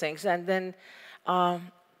 important things, and then.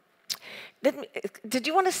 Did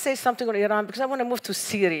you want to say something on Iran? Because I want to move to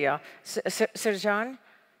Syria. Sirjan,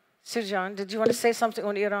 did you want to say something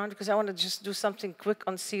on Iran? Because I want to just do something quick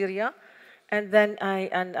on Syria. And then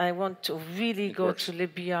I want to really go to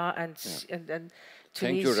Libya and Tunisia.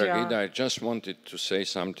 Thank you, Raghida. I just wanted to say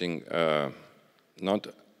something, not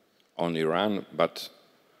on Iran, but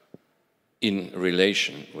in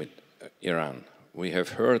relation with Iran. We have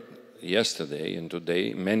heard yesterday and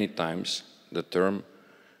today many times the term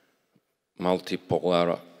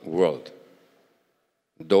multipolar world.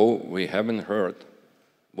 Though we haven't heard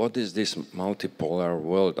what is this multipolar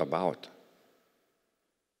world about.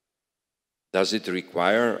 Does it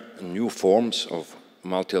require new forms of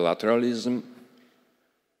multilateralism?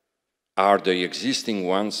 Are the existing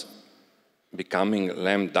ones becoming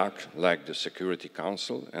lame duck like the Security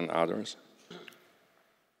Council and others?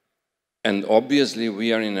 And obviously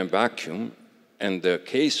we are in a vacuum, and the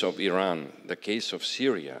case of Iran, the case of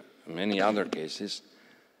Syria, many other cases,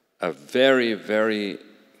 are very, very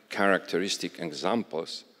characteristic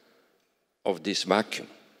examples of this vacuum.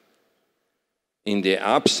 In the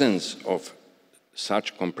absence of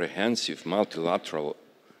such comprehensive multilateral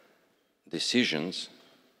decisions,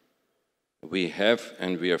 we have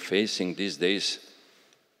and we are facing these days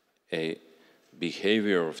a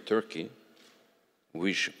behavior of Turkey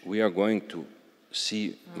which we are going to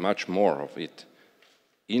see much more of it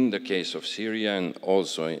in the case of Syria and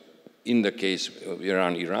also in the case of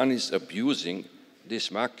Iran. Iran is abusing this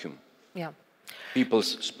vacuum. Yeah. People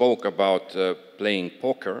spoke about playing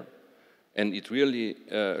poker, and it really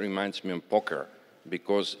reminds me of poker,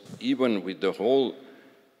 because even with the whole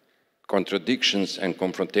contradictions and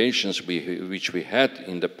confrontations which we had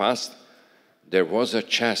in the past, there was a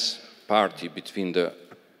chess party between the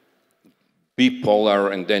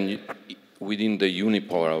bipolar and then within the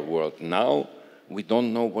unipolar world. Now, we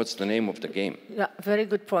don't know what's the name of the game. Yeah, very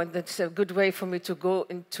good point. That's a good way for me to go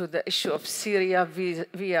into the issue of Syria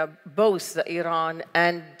via both the Iran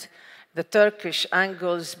and the Turkish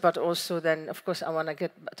angles, but also then, of course, I want to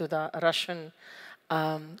get to the Russian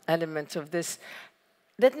element of this.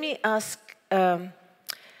 Let me ask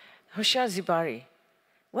Hushar Zibari,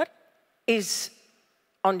 what is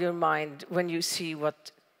on your mind when you see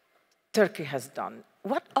what Turkey has done?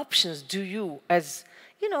 What options do you, as,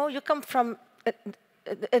 you know, you come from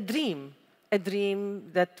a dream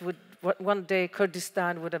that would one day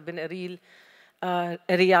Kurdistan would have been a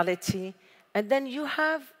reality, and then you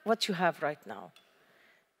have what you have right now.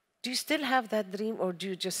 Do you still have that dream, or do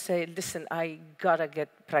you just say, listen, I gotta get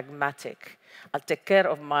pragmatic. I'll take care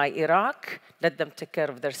of my Iraq, let them take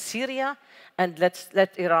care of their Syria, and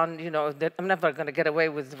let Iran, you know, I'm never gonna get away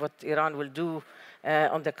with what Iran will do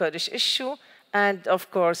on the Kurdish issue, and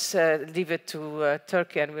of course, leave it to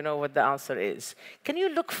Turkey, and we know what the answer is. Can you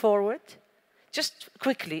look forward? Just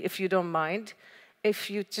quickly, if you don't mind,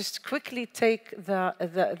 if you just quickly take no,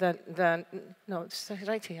 it's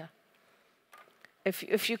right here.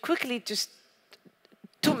 If you quickly just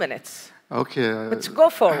 2 minutes. Okay. But go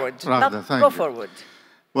forward. Raghida, go forward.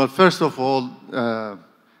 Well, first of all,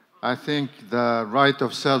 I think the right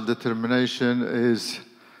of self-determination is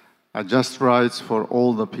a just rights for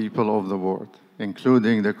all the people of the world,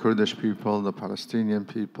 including the Kurdish people, the Palestinian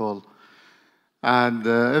people, and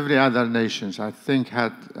every other nation, I think,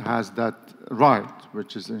 has that right,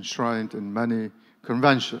 which is enshrined in many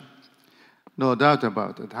conventions. No doubt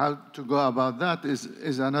about it. How to go about that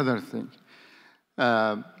is another thing.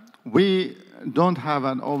 We don't have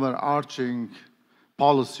an overarching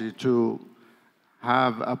policy to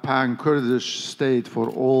have a pan-Kurdish state for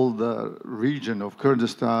all the region of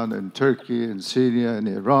Kurdistan and Turkey and Syria and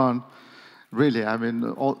Iran. Really, I mean,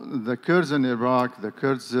 the Kurds in Iraq, the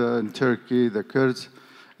Kurds in Turkey, the Kurds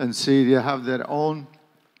in Syria have their own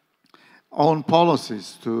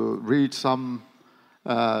policies to reach some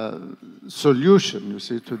solution, you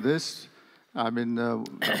see, to this. I mean,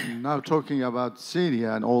 now talking about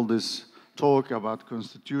Syria and all this talk about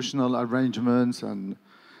constitutional arrangements and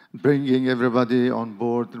bringing everybody on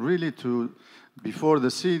board, really before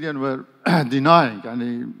the Syrians were denying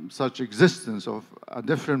any such existence of a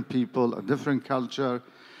different people, a different culture.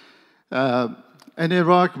 In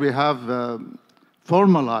Iraq, we have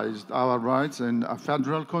formalized our rights in a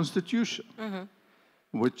federal constitution. Mm-hmm.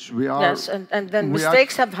 Which we are. Yes, and then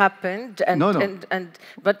mistakes have happened,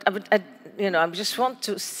 but you know, I just want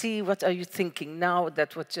to see what are you thinking now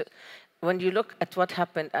that when you look at what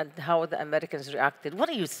happened and how the Americans reacted. What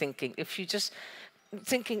are you thinking? If you just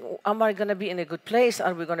thinking, am I going to be in a good place?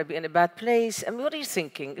 Are we going to be in a bad place? I mean, what are you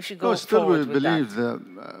thinking? If you go forward with that?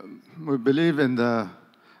 We believe in the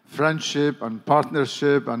friendship and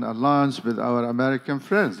partnership and alliance with our American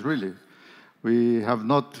friends. Really. We have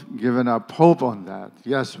not given up hope on that.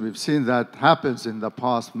 Yes, we've seen that happens in the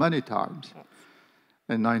past many times.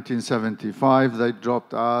 In 1975, they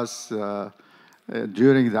dropped us.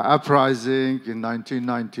 During the uprising in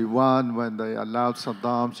 1991, when they allowed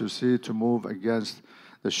Saddam, to move against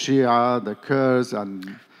the Shia, the Kurds,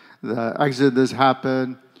 and the exodus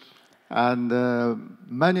happened. And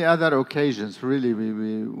many other occasions, really,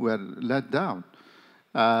 we were let down.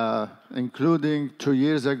 Including 2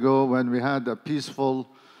 years ago when we had a peaceful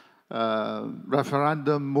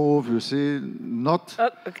referendum move, you see, not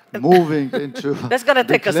moving into that's going to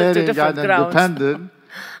take us into different grounds.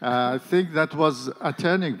 I think that was a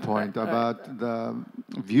turning point about the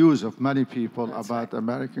views of many people about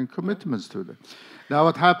American commitments to them. Now,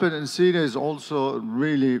 what happened in Syria is also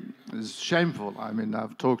really shameful. I mean,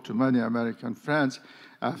 I've talked to many American friends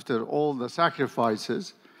after all the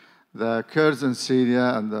sacrifices. The Kurds in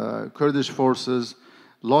Syria and the Kurdish forces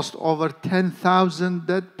lost over 10,000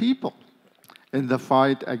 dead people in the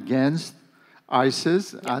fight against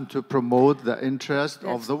ISIS and to promote the interest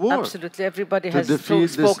of the war. Absolutely, everybody has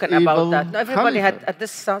spoken about that. No, everybody had at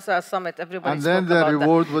this summit. Everybody spoke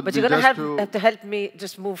about that. But you're going to have to help me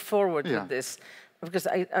just move forward with this. because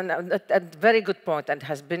a very good point, and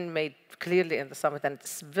has been made clearly in the summit, and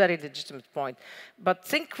it's a very legitimate point. But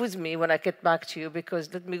think with me when I get back to you,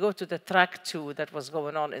 because let me go to the track 2 that was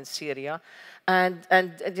going on in Syria. And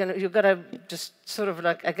you know, you gotta just sort of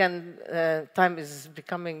like, again, time is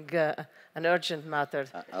becoming an urgent matter.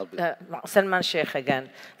 Salman Sheikh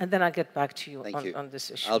again, and then I'll get back to you on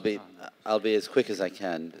this issue. I'll be as quick as I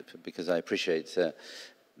can, because I appreciate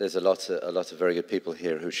there's a lot of very good people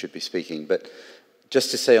here who should be speaking. But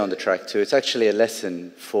just to say on the track 2, it's actually a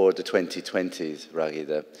lesson for the 2020s,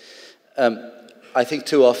 Raghida. I think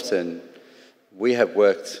too often we have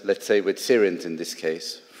worked, let's say, with Syrians in this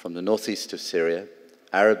case, from the northeast of Syria,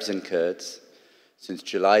 Arabs and Kurds. Since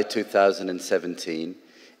July 2017,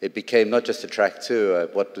 it became not just a track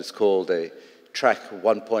 2, what was called a track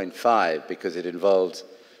 1.5, because it involved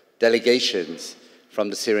delegations from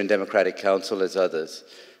the Syrian Democratic Council as others,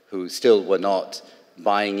 who still were not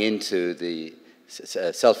buying into the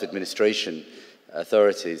self-administration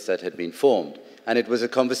authorities that had been formed. And it was a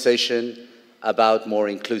conversation about more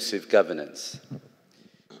inclusive governance.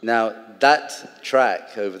 Now, that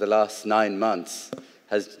track over the last 9 months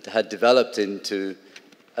had developed into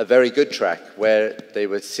a very good track where they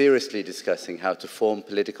were seriously discussing how to form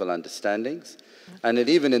political understandings. And it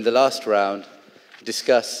even in the last round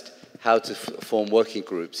discussed how to form working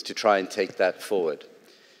groups to try and take that forward.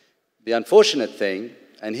 The unfortunate thing,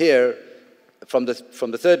 and here, from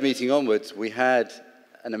the third meeting onwards, we had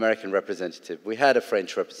an American representative, we had a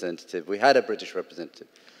French representative, we had a British representative.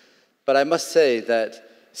 But I must say that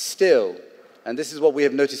still, and this is what we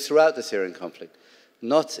have noticed throughout the Syrian conflict,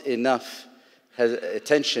 not enough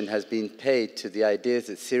attention has been paid to the ideas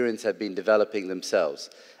that Syrians have been developing themselves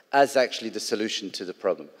as actually the solution to the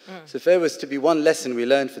problem. So if there was to be one lesson we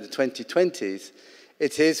learned for the 2020s,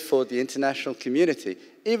 it is for the international community,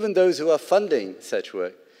 even those who are funding such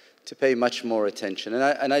work, to pay much more attention.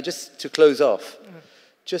 And I just, to close off,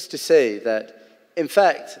 just to say that, in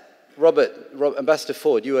fact, Ambassador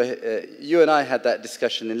Ford, you and I had that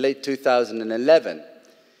discussion in late 2011,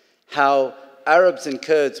 how Arabs and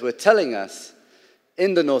Kurds were telling us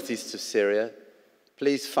in the northeast of Syria,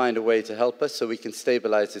 please find a way to help us so we can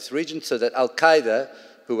stabilize this region, so that al-Qaeda,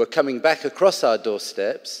 who were coming back across our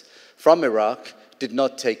doorsteps from Iraq, did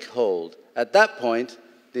not take hold. At that point,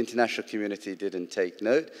 the international community didn't take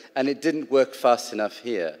note, and it didn't work fast enough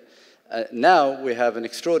here. Now we have an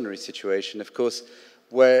extraordinary situation, of course,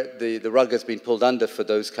 where the rug has been pulled under for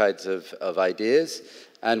those kinds of ideas,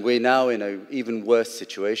 and we're now in an even worse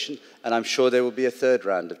situation, and I'm sure there will be a third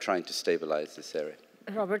round of trying to stabilize this area.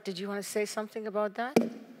 Robert, did you want to say something about that?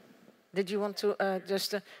 Did you want to,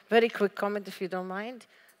 just a very quick comment, if you don't mind?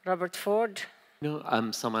 Robert Ford? No,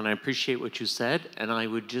 Salman, I appreciate what you said, and I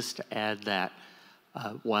would just add that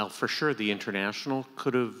while for sure the international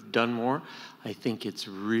could have done more, I think it's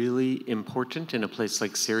really important in a place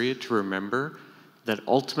like Syria to remember that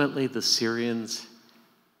ultimately the Syrians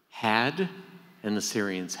had and the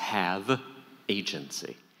Syrians have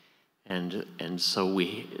agency. And so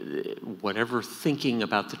whatever thinking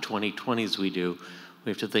about the 2020s we do, we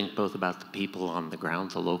have to think both about the people on the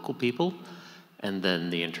ground, the local people, and then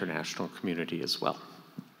the international community as well.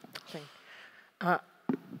 Okay.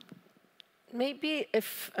 Maybe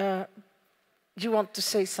if you want to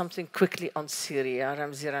say something quickly on Syria,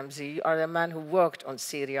 Ramzi, you are the man who worked on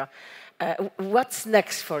Syria. What's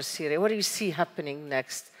next for Syria? What do you see happening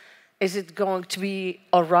next? Is it going to be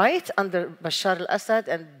all right under Bashar al-Assad,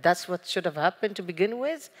 and that's what should have happened to begin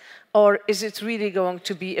with? Or is it really going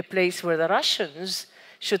to be a place where the Russians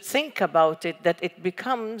should think about it, that it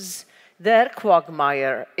becomes their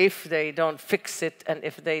quagmire if they don't fix it and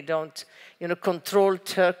if they don't, control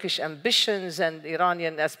Turkish ambitions and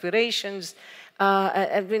Iranian aspirations?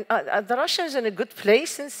 I mean, are the Russians in a good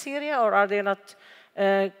place in Syria, or are they not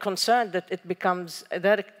concerned that it becomes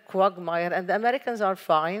their quagmire? And the Americans are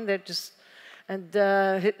fine. They're just, and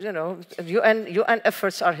UN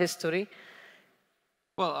efforts are history.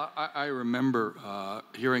 Well, I remember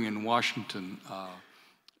hearing in Washington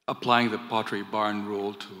applying the pottery barn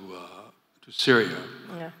rule to Syria.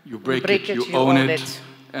 Yeah. You break it, you own it,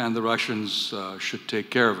 and the Russians should take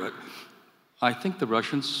care of it. I think the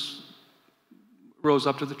Russians rose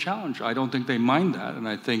up to the challenge. I don't think they mind that, and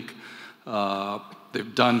I think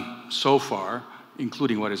they've done so far,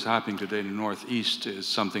 including what is happening today in the Northeast, is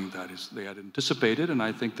something that they had anticipated, and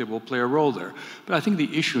I think they will play a role there. But I think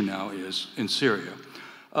the issue now is in Syria.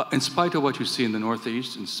 In spite of what you see in the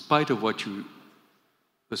Northeast, in spite of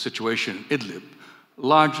the situation in Idlib,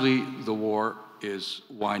 largely the war is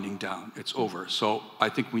winding down. It's over. So I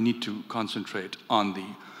think we need to concentrate on the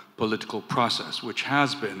political process, which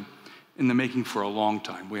has been in the making for a long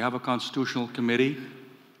time. We have a constitutional committee.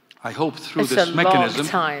 I hope through this mechanism.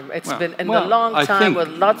 It's a long time. It's been a long time with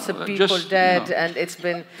lots of people dead, and it's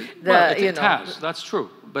been it has. That's true.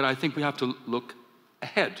 But I think we have to look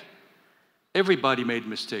ahead. Everybody made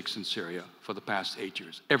mistakes in Syria for the past 8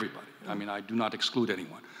 years. Everybody. I mean, I do not exclude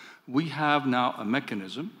anyone. We have now a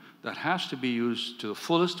mechanism that has to be used to the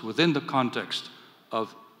fullest within the context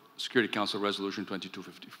of Security Council Resolution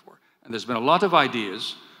 2254. And there's been a lot of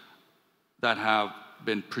ideas that have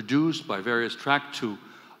been produced by various track 2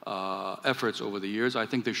 efforts over the years. I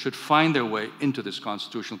think they should find their way into this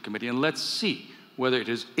Constitutional Committee, and let's see whether it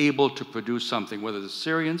is able to produce something, whether the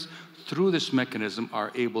Syrians, through this mechanism,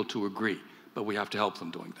 are able to agree. But we have to help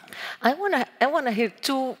them doing that. I wanna hear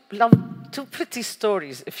two pretty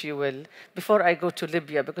stories, if you will, before I go to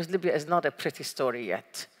Libya, because Libya is not a pretty story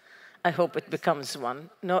yet. I hope it becomes one.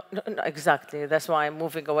 No, exactly. That's why I'm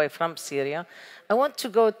moving away from Syria. I want to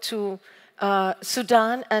go to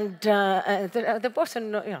Sudan, and the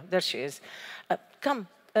person, there she is. Come,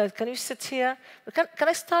 can you sit here? Can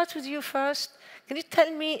I start with you first? Can you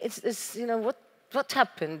tell me, what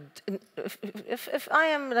happened? If I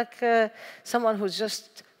am like someone who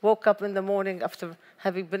just woke up in the morning after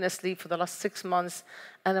having been asleep for the last 6 months,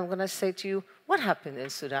 and I'm going to say to you, what happened in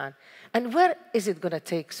Sudan? And where is it going to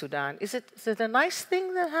take Sudan? Is it a nice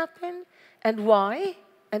thing that happened? And why?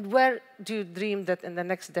 And where do you dream that in the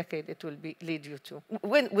next decade it will lead you to?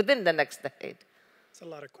 Within the next decade? It's a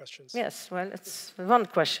lot of questions. Yes, well, it's one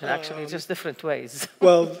question, actually, just different ways.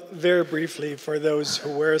 Well, very briefly, for those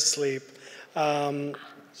who were asleep,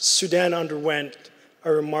 Sudan underwent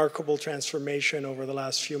a remarkable transformation over the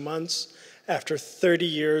last few months. After 30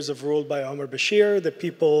 years of rule by Omar Bashir, the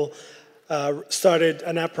people started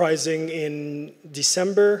an uprising in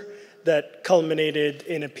December that culminated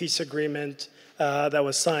in a peace agreement that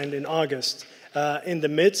was signed in August. In the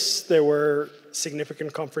midst, there were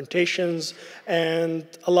significant confrontations and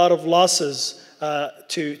a lot of losses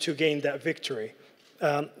to gain that victory.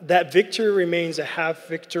 That victory remains a half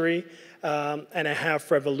victory and a half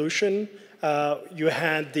revolution. You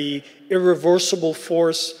had the irreversible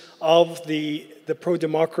force of the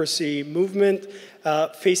pro-democracy movement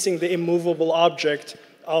facing the immovable object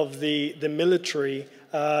of the military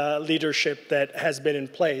leadership that has been in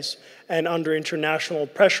place. And under international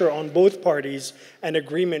pressure on both parties, an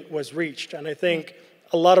agreement was reached. And I think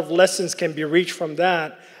a lot of lessons can be reached from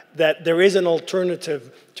that there is an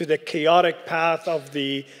alternative to the chaotic path of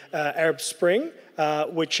the Arab Spring,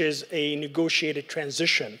 which is a negotiated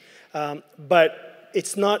transition. But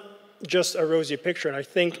it's not just a rosy picture. And I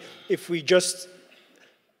think if we just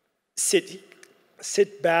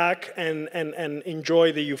sit back and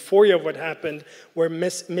enjoy the euphoria of what happened, we're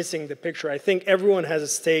missing the picture. I think everyone has a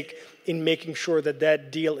stake in making sure that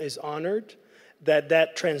that deal is honored, that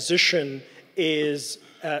that transition is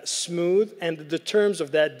smooth, and that the terms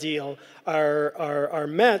of that deal are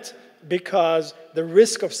met, because the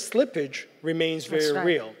risk of slippage remains very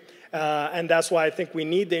real. And that's why I think we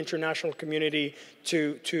need the international community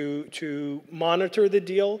to monitor the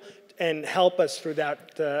deal and help us through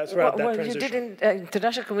that throughout that transition. You didn't.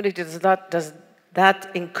 International community does that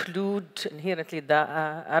include inherently the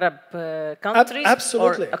Arab countries?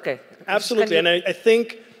 Absolutely. Okay. Absolutely. And I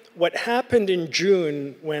think what happened in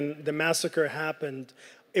June when the massacre happened,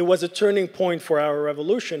 it was a turning point for our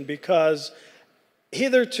revolution, because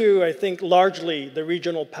hitherto, I think largely the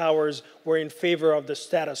regional powers were in favor of the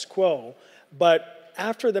status quo. But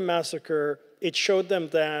after the massacre, it showed them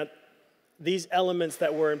that these elements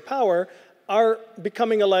that were in power are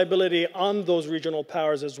becoming a liability on those regional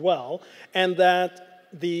powers as well, and that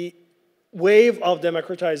the wave of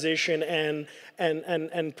democratization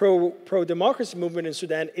and pro-democracy movement in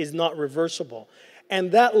Sudan is not reversible.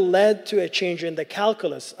 And that led to a change in the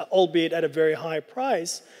calculus, albeit at a very high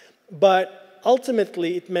price, but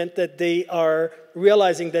ultimately it meant that they are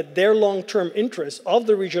realizing that their long-term interests of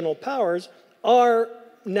the regional powers are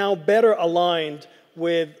now better aligned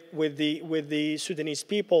with the Sudanese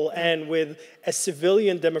people and with a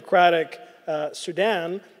civilian democratic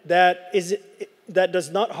Sudan that does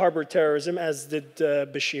not harbor terrorism, as did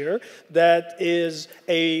Bashir, that is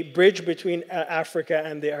a bridge between Africa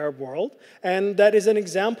and the Arab world, and that is an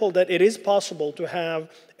example that it is possible to have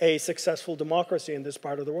a successful democracy in this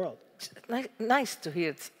part of the world. Nice to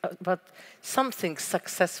hear about something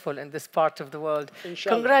successful in this part of the world.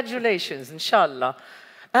 Inshallah. Congratulations, inshallah.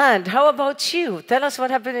 And how about you? Tell us what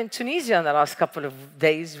happened in Tunisia in the last couple of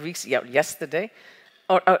days, weeks, yesterday.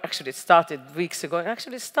 or actually it started weeks ago,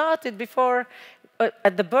 actually it started before,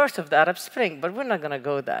 at the birth of the Arab Spring, but we're not going to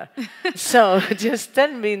go there. So just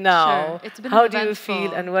tell me now, how do you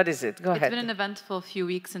feel and what is it? Go ahead. It's been an eventful few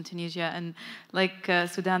weeks in Tunisia, and like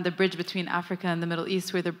Sudan, the bridge between Africa and the Middle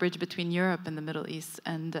East, we're the bridge between Europe and the Middle East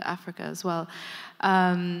and Africa as well.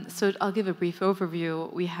 So I'll give a brief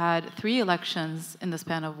overview. We had 3 elections in the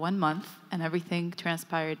span of 1 month, and everything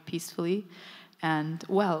transpired peacefully and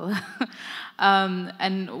well.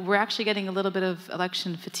 And we're actually getting a little bit of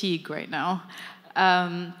election fatigue right now.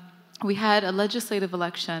 We had a legislative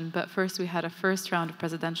election, but first we had a first round of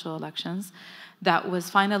presidential elections that was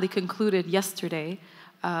finally concluded yesterday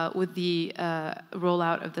with the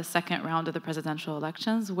rollout of the second round of the presidential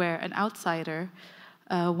elections, where an outsider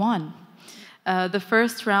won. The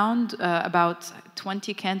first round, about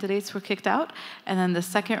 20 candidates were kicked out, and then the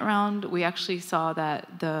second round, we actually saw that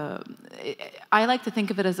I like to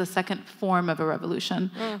think of it as a second form of a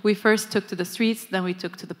revolution. We first took to the streets, then we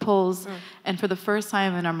took to the polls, and for the first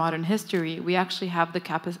time in our modern history, we actually have the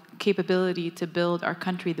capability to build our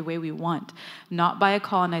country the way we want, not by a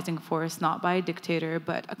colonizing force, not by a dictator,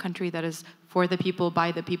 but a country that is for the people,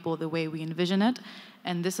 by the people, the way we envision it.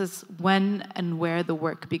 And this is when and where the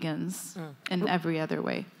work begins in every other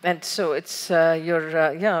way. And so it's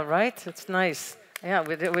yeah, right? It's nice. Yeah,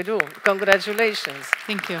 we do. Congratulations.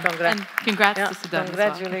 Thank you. And congrats to Sudan.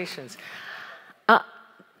 Congratulations.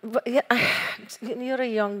 But yeah, you're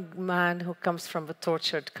a young man who comes from a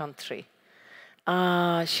tortured country.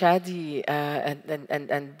 Shadi and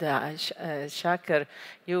Shakir,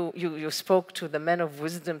 you spoke to the men of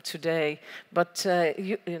wisdom today, but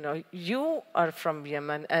you are from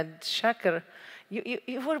Yemen, and Shakir,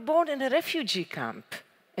 you were born in a refugee camp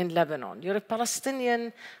in Lebanon. You're a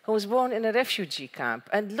Palestinian who was born in a refugee camp,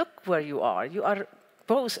 and look where you are. You are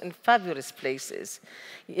both in fabulous places.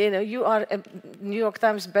 You are a New York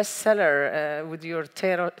Times bestseller with your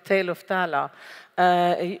Tale of Tala.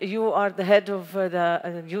 You are the head of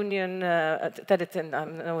the union,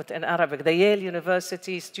 in Arabic, the Yale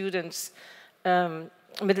University students from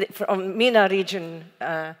MENA region,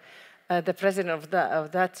 the president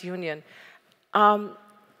of that union.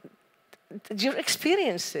 Your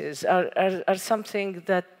experiences are something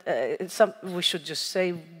that we should just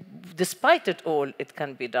say, despite it all, it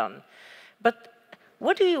can be done. But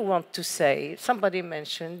what do you want to say? Somebody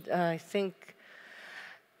mentioned, I think,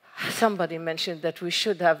 somebody mentioned that we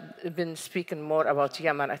should have been speaking more about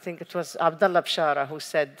Yemen. I think it was Abdullah Bshara who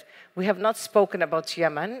said, we have not spoken about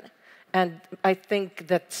Yemen. And I think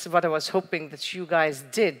that's what I was hoping that you guys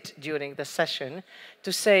did during the session,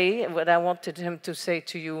 to say what I wanted him to say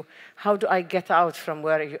to you, how do I get out from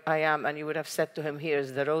where I am? And you would have said to him,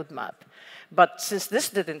 here's the roadmap. But since this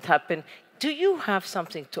didn't happen, do you have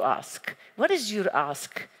something to ask? What is your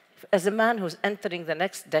ask as a man who's entering the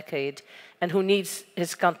next decade and who needs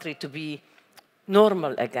his country to be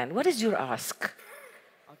normal again? What is your ask?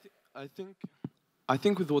 I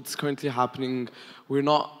think with what's currently happening, we're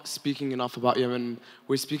not speaking enough about Yemen.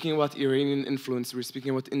 We're speaking about Iranian influence. We're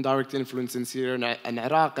speaking about indirect influence in Syria and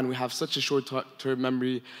Iraq, and we have such a short-term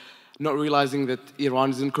memory, not realizing that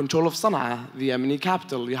Iran is in control of Sana'a, the Yemeni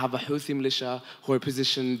capital. You have a Houthi militia who are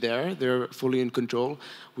positioned there. They're fully in control.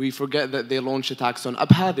 We forget that they launched attacks on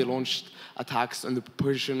Abha. They launched attacks on the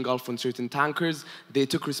Persian Gulf on certain tankers. They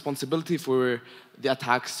took responsibility for the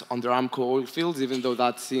attacks on the Aramco oil fields, even though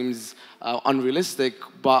that seems unrealistic.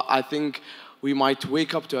 But I think we might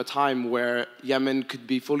wake up to a time where Yemen could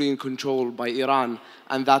be fully in control by Iran,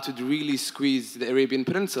 and that would really squeeze the Arabian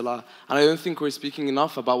Peninsula. And I don't think we're speaking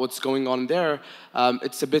enough about what's going on there.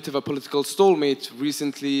 It's a bit of a political stalemate.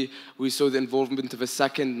 Recently, we saw the involvement of a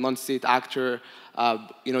second non-state actor,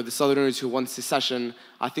 the Southerners who want secession.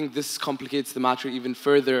 I think this complicates the matter even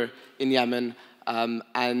further in Yemen.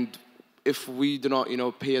 And if we do not,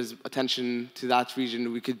 pay attention to that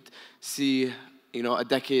region, we could see a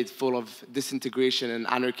decade full of disintegration and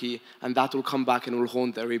anarchy, and that will come back and will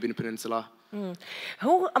haunt the Arabian Peninsula.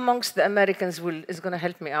 Who amongst the Americans is going to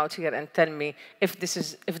help me out here and tell me if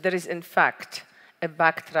there is in fact a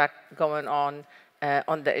backtrack going on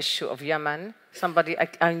the issue of Yemen? Somebody,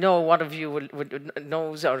 I know one of you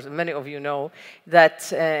knows, or many of you know,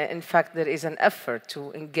 that in fact there is an effort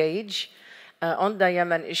to engage on the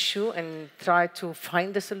Yemen issue and try to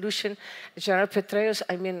find a solution. General Petraeus,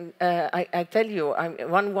 I mean, I tell you,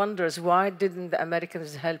 one wonders why didn't the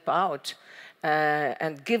Americans help out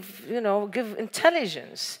and give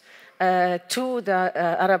intelligence to the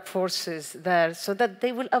Arab forces there so that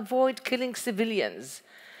they will avoid killing civilians.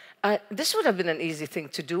 This would have been an easy thing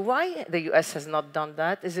to do. Why the US has not done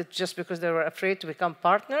that? Is it just because they were afraid to become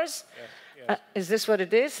partners? Is this what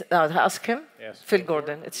it is? Ask him. Yes. Phil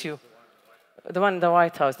Gordon, it's you. The one in the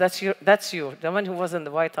White House. That's you. The one who was in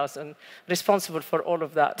the White House and responsible for all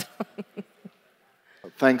of that.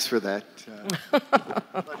 Thanks for that.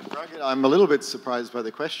 I'm a little bit surprised by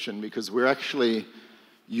the question because we're actually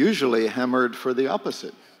usually hammered for the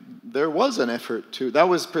opposite. There was an effort to, that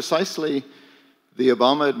was precisely the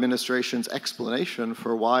Obama administration's explanation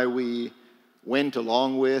for why we went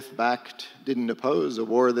along with, backed, didn't oppose a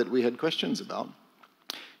war that we had questions about.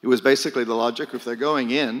 It was basically the logic, if they're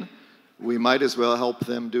going in, we might as well help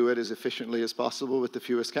them do it as efficiently as possible with the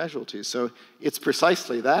fewest casualties. So it's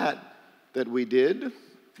precisely that we did.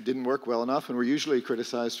 Didn't work well enough, and we're usually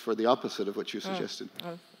criticized for the opposite of what you suggested.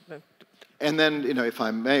 And then, if I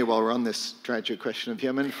may, while we're on this tragic question of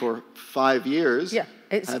Yemen, for 5 years... Yeah,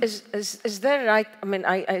 is there right? I mean,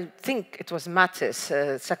 I think it was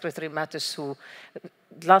Mattis, Secretary Mattis, who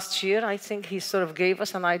last year, I think he sort of gave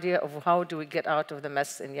us an idea of how do we get out of the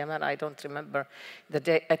mess in Yemen. I don't remember the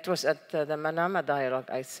day. It was at the Manama dialogue,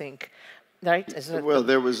 I think. Right? Well,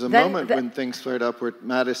 there was a moment when things flared up where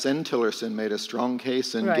Mattis and Tillerson made a strong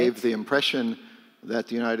case and gave the impression that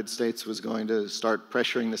the United States was going to start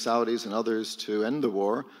pressuring the Saudis and others to end the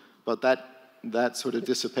war, but that sort of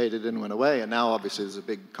dissipated and went away, and now obviously there's a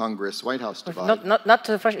big Congress-White House divide. Not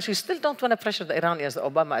to pressure. You still don't want to pressure the Iranians, the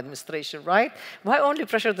Obama administration, right? Why only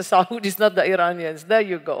pressure the Saudis, not the Iranians? There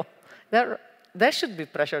you go. They should be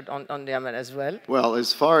pressured on Yemen as well. Well,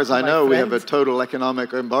 as far as I know, we have a total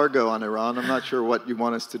economic embargo on Iran. I'm not sure what you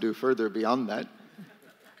want us to do further beyond that.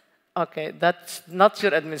 Okay, that's not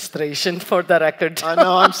your administration, for the record.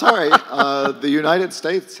 No, I'm sorry. The United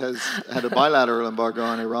States has had a bilateral embargo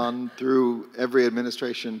on Iran through every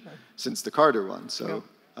administration since the Carter one. So,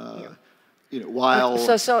 while...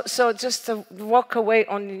 So just to walk away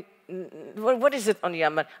on... What is it on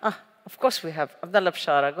Yemen? Of course we have. Abdullah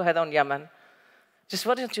Bshara, go ahead on Yemen. Just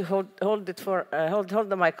why don't you hold it for... hold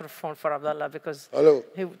the microphone for Abdullah, because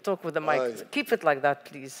he will talk with the mic. Keep it like that,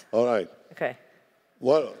 please. All right. Okay.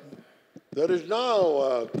 Well, there is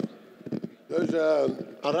now there's a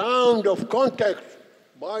round of contact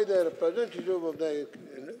by the representative of the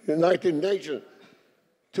United Nations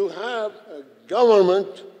to have a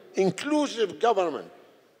government, inclusive government,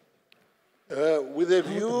 with a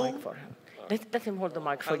view. Hold the mic for him. Let him hold the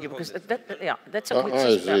mic for you, because that's a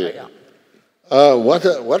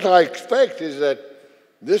what I expect is that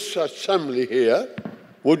this assembly here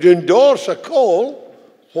would endorse a call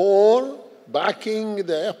for backing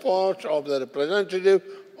the efforts of the representative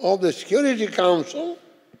of the Security Council,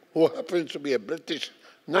 who happens to be a British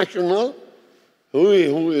national,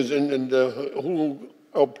 who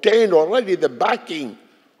obtained already the backing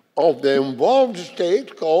of the involved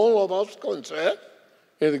state, all of us concerned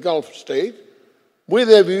in the Gulf state, with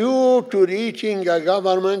a view to reaching a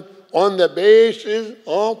government on the basis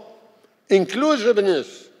of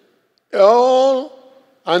inclusiveness,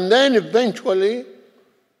 and then eventually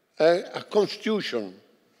a constitution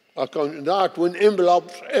that will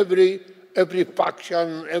envelop every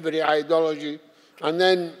faction, every ideology, and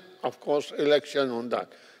then, of course, election on that.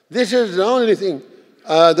 This is the only thing.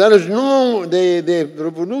 There is no, the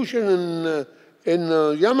revolution in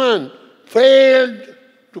Yemen failed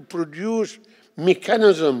to produce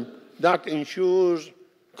mechanism that ensures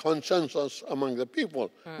consensus among the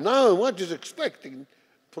people. Now, what is expected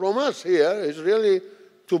from us here is really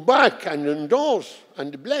to back and endorse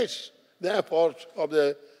and bless the efforts of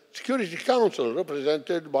the Security Council,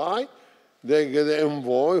 represented by the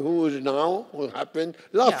envoy who happened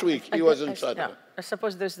last week. He was in Sada. I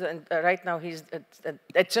suppose there's right now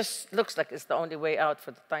it just looks like it's the only way out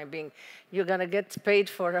for the time being. You're going to get paid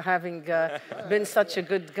for having been such a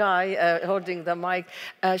good guy holding the mic.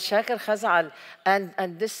 Shakir Khazal,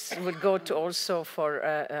 and this will go to also for,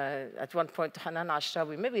 at one point, Hanan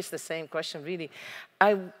Ashrawi. Maybe it's the same question, really.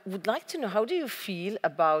 I would like to know, how do you feel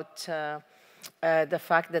about the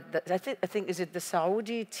fact that, I think, is it the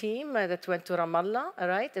Saudi team that went to Ramallah,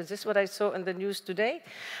 right? Is this what I saw in the news today?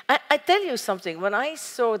 I tell you something, when I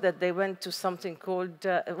saw that they went to something called,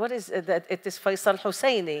 what is it, that it is Faisal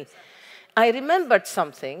Husseini, I remembered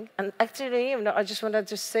something, and actually, I just want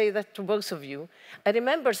to say that to both of you. I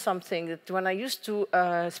remember something that when I used to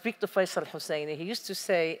speak to Faisal Husseini, he used to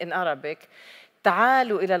say in Arabic,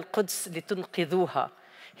 تعالوا إلى القدس لتنقذوها.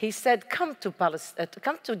 He said, come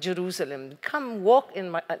to Jerusalem, come walk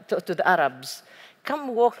to the Arabs,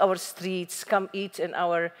 come walk our streets, come eat in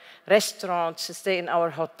our restaurants, stay in our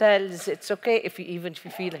hotels. It's okay if you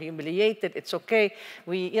feel humiliated, it's okay.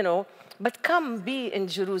 But come be in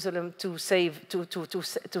Jerusalem to save,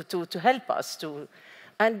 to help us.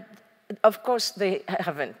 And of course, they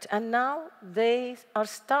haven't. And now they are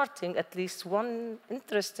starting at least one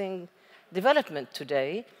interesting development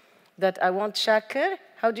today that I want Shakir.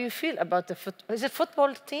 How do you feel about the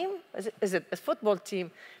football team? Is it a football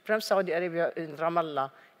team from Saudi Arabia in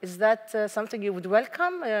Ramallah? Is that something you would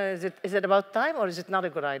welcome? Is it about time, or is it not a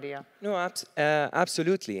good idea? No,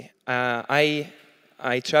 absolutely.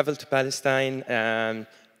 I travel to Palestine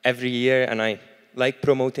every year, and I like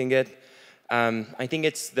promoting it. I think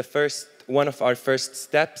it's one of our first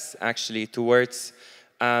steps, actually, towards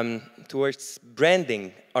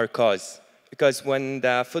branding our cause. Because when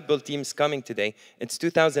the football team's coming today, it's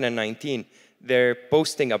 2019. They're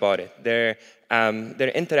posting about it. They're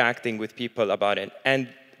interacting with people about it, and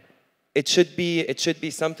it should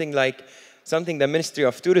be something the Ministry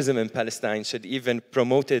of Tourism in Palestine should even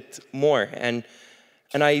promote it more. And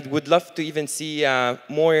I would love to even see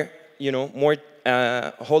more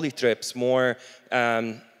holy trips, more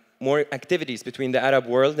activities between the Arab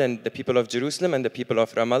world and the people of Jerusalem and the people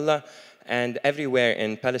of Ramallah and everywhere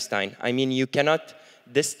in Palestine. I mean, you cannot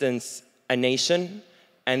distance a nation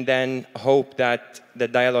and then hope that the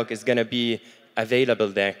dialogue is going to be available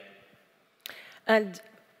there. And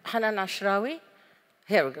Hanan Ashrawi,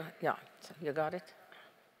 here we go. Yeah, you got it.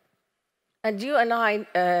 And you and I,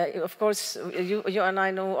 of course, you and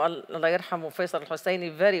I know Allah Yarhamu Faisal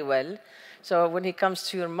al-Husseini very well. So when he comes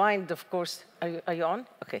to your mind, of course, are you on?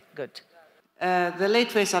 Okay, good. The late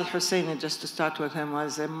Faisal al-Husseini, just to start with him,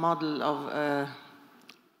 was a model of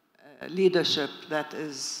leadership that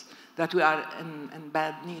we are in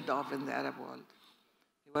bad need of in the Arab world.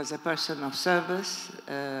 He was a person of service,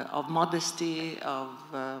 of modesty, of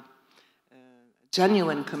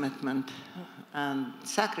genuine commitment and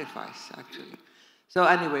sacrifice, actually. So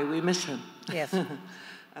anyway, we miss him. Yes.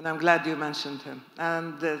 And I'm glad you mentioned him.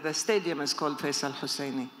 And the stadium is called Faisal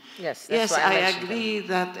al-Husseini. Yes, yes, I agree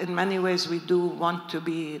that in many ways we do want to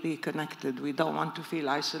be reconnected. We don't want to feel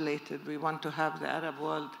isolated. We want to have the Arab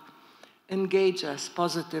world engage us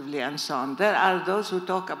positively and so on. There are those who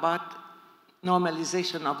talk about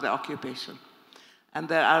normalization of the occupation. And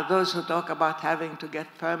there are those who talk about having to get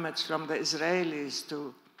permits from the Israelis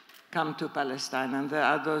to come to Palestine. And there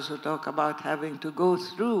are those who talk about having to go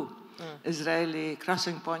through Israeli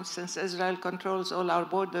crossing points, since Israel controls all our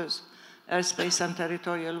borders, airspace and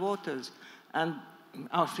territorial waters, and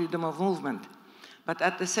our freedom of movement. But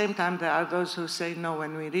at the same time, there are those who say, no,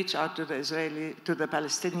 when we reach out to the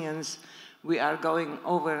Palestinians, we are going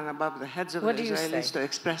over and above the heads of the Israelis to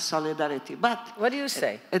express solidarity. But what do you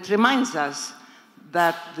say? It reminds us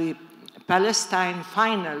that the Palestine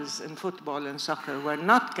finals in football and soccer were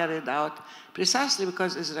not carried out precisely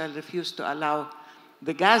because Israel refused to allow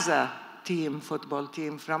the Gaza team, football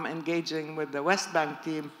team, from engaging with the West Bank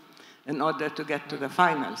team in order to get to the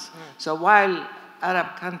finals. So while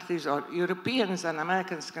Arab countries or Europeans and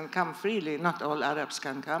Americans can come freely, not all Arabs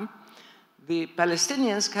can come, the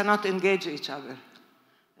Palestinians cannot engage each other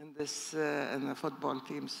in this, in the football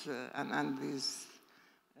teams and these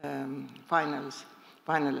finalists.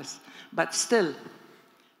 But still,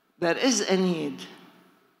 there is a need,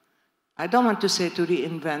 I don't want to say to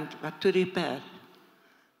reinvent, but to repair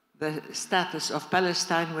the status of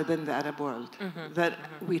Palestine within the Arab world.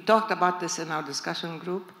 We talked about this in our discussion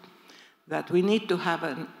group, that we need to have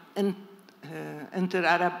an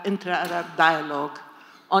inter-Arab dialogue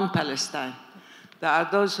on Palestine. There are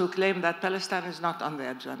those who claim that Palestine is not on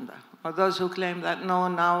the agenda, or those who claim that no,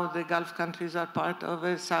 now the Gulf countries are part of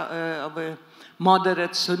a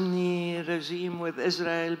moderate Sunni regime with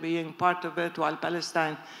Israel being part of it while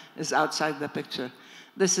Palestine is outside the picture.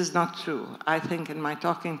 This is not true. I think in my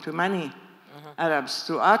talking to many Arabs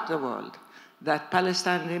throughout the world, that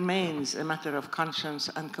Palestine remains a matter of conscience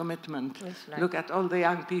and commitment. Right. Look at all the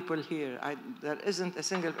young people here. There isn't a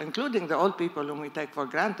single, including the old people whom we take for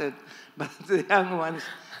granted, but the young ones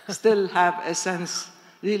still have a sense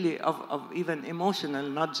really of even emotional,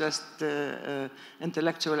 not just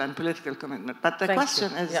intellectual and political commitment. But the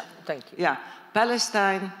question is,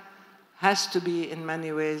 Palestine has to be in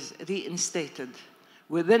many ways reinstated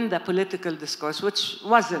within the political discourse, which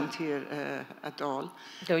wasn't here at all.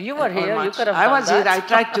 So you were here, you could have I was done here,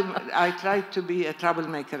 that. I tried to be a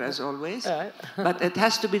troublemaker as always, but it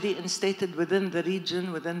has to be reinstated within the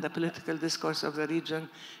region, within the political discourse of the region,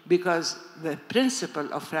 because the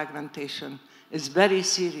principle of fragmentation is very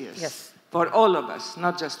serious for all of us,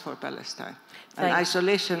 not just for Palestine. And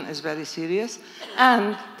isolation is very serious.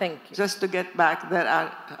 And just to get back, there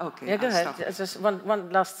are, yeah, go ahead, just one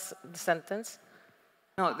last sentence.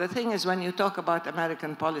 No, the thing is, when you talk about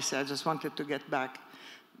American policy, I just wanted to get back.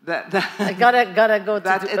 I gotta go to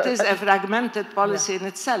that it is a fragmented policy in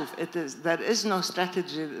itself. There is no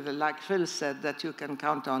strategy, like Phil said, that you can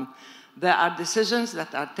count on. There are decisions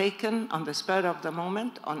that are taken on the spur of the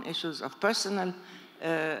moment on issues of personal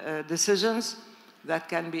decisions that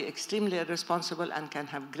can be extremely irresponsible and can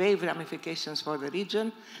have grave ramifications for the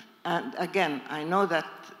region. And again, I know that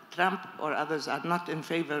Trump or others are not in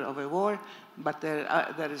favor of a war, but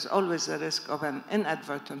there is always the risk of an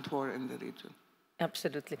inadvertent war in the region.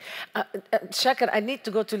 Absolutely. Shakir, I need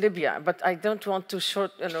to go to Libya, but I don't want to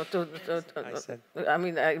I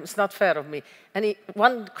mean, it's not fair of me.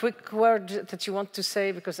 One quick word that you want to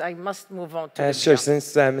say, because I must move on to Libya. Sure,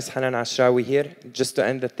 since Ms. Hanan Ashrawi here, just to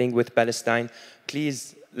end the thing with Palestine,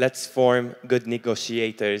 please, let's form good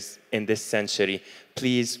negotiators in this century.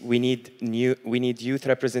 Please, we need youth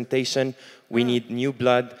representation, we need new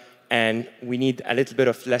blood, and we need a little bit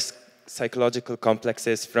of less psychological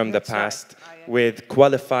complexes from the past with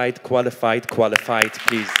qualified,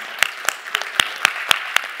 please.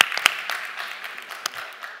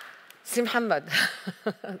 سي محمد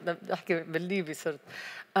بحكي بالليبي صرت.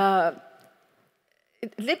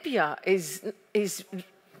 Libya is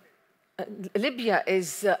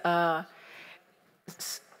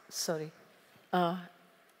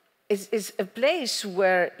a place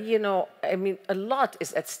where, you know, I mean, a lot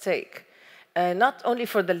is at stake. Not only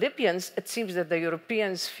for the Libyans, it seems that the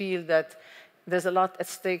Europeans feel that there's a lot at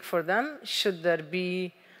stake for them. Should there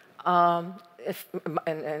be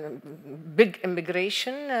big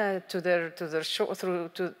immigration through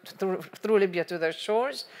Libya to their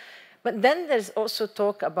shores? But then there's also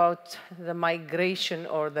talk about the migration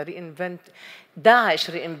or the Daesh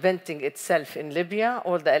reinventing itself in Libya,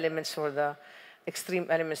 all the elements or the extreme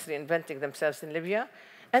elements reinventing themselves in Libya.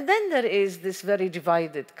 And then there is this very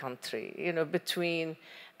divided country, you know, between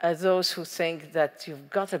those who think that you've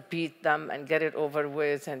got to beat them and get it over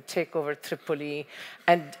with and take over Tripoli,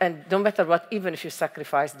 and no matter what, even if you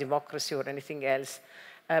sacrifice democracy or anything else,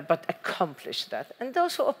 but accomplish that. And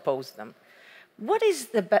those who oppose them. What is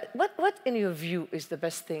what in your view is the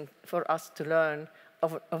best thing for us to learn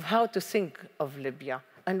of how to think of Libya,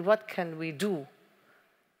 and what can we do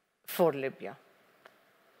for Libya?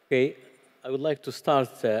 Okay, I would like to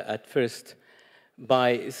start at first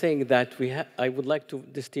by saying that I would like to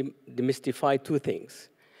demystify two things.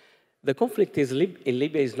 The conflict in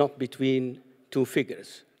Libya is not between two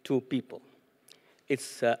figures, two people.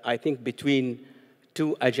 It's, I think, between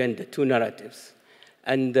two agendas, two narratives.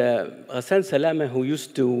 And Hassan Salama, who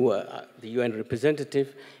used to, the UN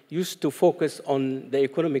representative, used to focus on the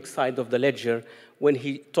economic side of the ledger when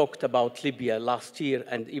he talked about Libya last year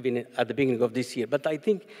and even at the beginning of this year. But I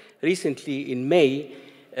think recently in May,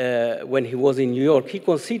 when he was in New York, he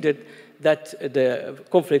considered that the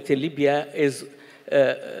conflict in Libya is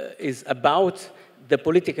about the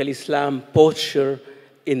political Islam posture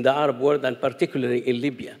in the Arab world and particularly in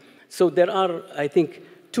Libya. So there are, I think,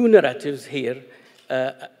 two narratives here.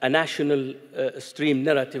 A national stream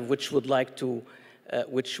narrative which would like to,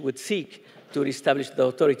 which would seek to reestablish the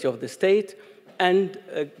authority of the state and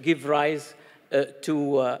give rise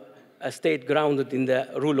to a state grounded in the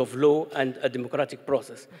rule of law and a democratic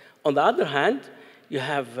process. On the other hand, you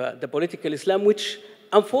have the political Islam, which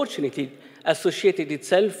unfortunately associated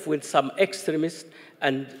itself with some extremist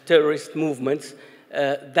and terrorist movements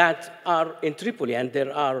that are in Tripoli, and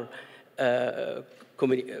there are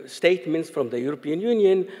statements from the European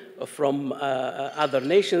Union, from other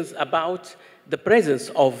nations about the presence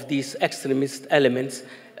of these extremist elements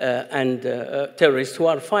and terrorists who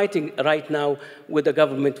are fighting right now with a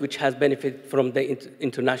government which has benefited from the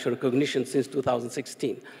international recognition since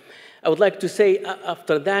 2016. I would like to say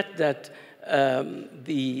after that that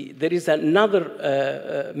there is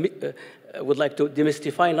another, I would like to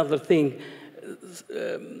demystify another thing.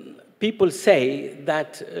 People say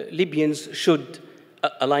that Libyans should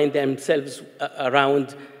align themselves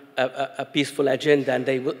around a peaceful agenda and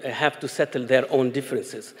they have to settle their own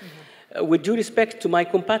differences. With due respect to my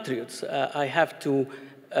compatriots, I have to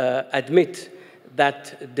admit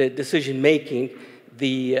that the decision-making,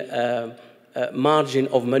 the margin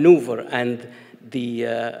of maneuver and the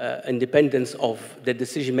independence of the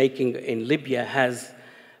decision-making in Libya have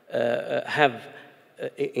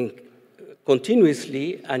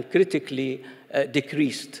continuously and critically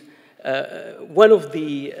decreased. One of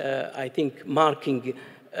the, I think, marking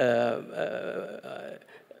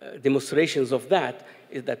demonstrations of that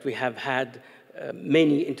is that we have had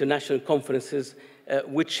many international conferences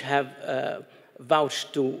which have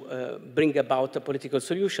vouched to bring about a political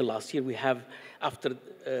solution. Last year we have, after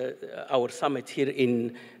our summit here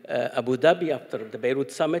in Abu Dhabi, after the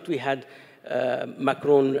Beirut Summit, we had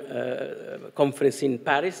Macron conference in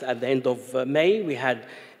Paris at the end of May. We had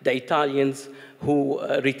the Italians who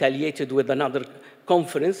retaliated with another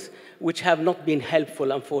conference, which have not been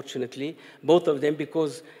helpful, unfortunately, both of them,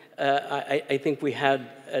 because I think we had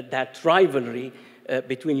that rivalry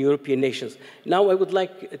between European nations. Now, I would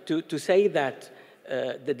like to say that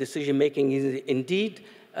the decision-making is indeed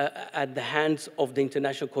at the hands of the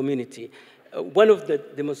international community. One of the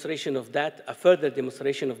demonstrations of that, a further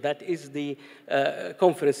demonstration of that, is the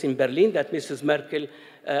conference in Berlin that Mrs. Merkel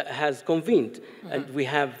has convened. Mm-hmm. And we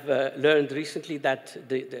have learned recently that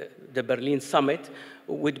the Berlin summit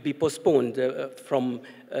would be postponed from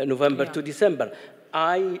November to December.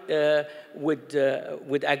 I would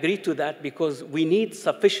agree to that because we need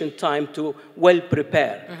sufficient time to well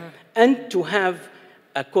prepare and to have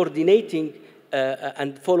a coordinating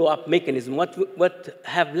and follow-up mechanism. What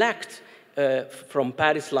have lacked from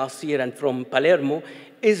Paris last year and from Palermo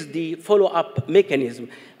is the follow-up mechanism.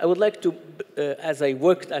 I would like to, as I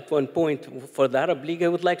worked at one point for the Arab League, I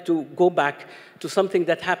would like to go back to something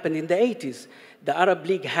that happened in the 80s. The Arab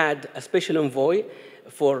League had a special envoy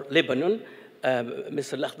for Lebanon,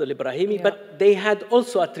 Mr. Lakhdar Ibrahimi, but they had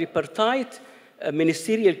also a tripartite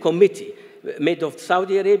ministerial committee made of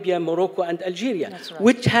Saudi Arabia, Morocco, and Algeria,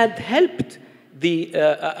 which had helped the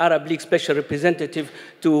Arab League Special Representative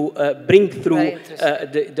to bring through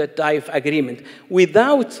the Taif agreement.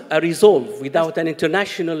 Without a resolve, without an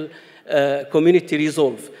international community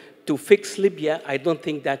resolve to fix Libya, I don't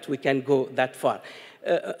think that we can go that far.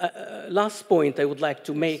 Last point I would like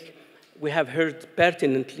to make, we have heard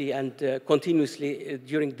pertinently and continuously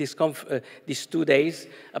during these 2 days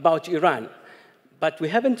about Iran. But we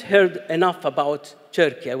haven't heard enough about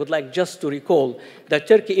Turkey. I would like just to recall that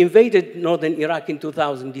Turkey invaded northern Iraq in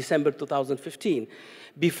December 2015.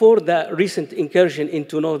 Before the recent incursion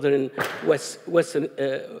into northern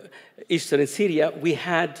eastern Syria, we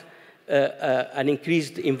had an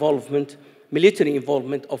increased involvement, military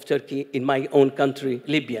involvement of Turkey in my own country,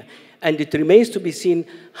 Libya. And it remains to be seen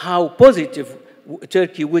how positive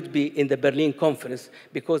Turkey would be in the Berlin conference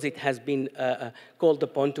because it has been called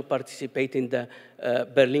upon to participate in the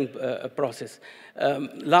Berlin process.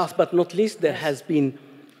 Last but not least, there has been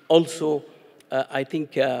also, I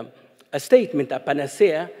think, a statement, a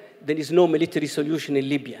panacea, there is no military solution in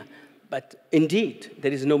Libya. But indeed,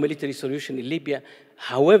 there is no military solution in Libya.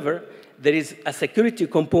 However, there is a security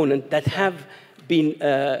component that have been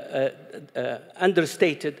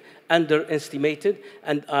understated, underestimated,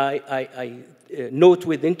 and I note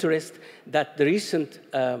with interest that the recent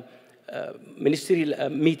ministerial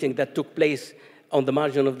meeting that took place on the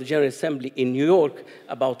margin of the General Assembly in New York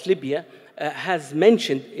about Libya has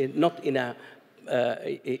mentioned, not in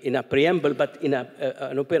a preamble, but in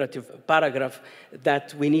an operative paragraph,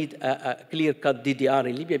 that we need a clear-cut DDR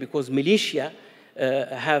in Libya because militia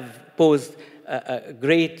have posed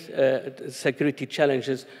great security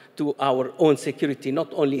challenges to our own security, not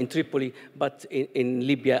only in Tripoli, but in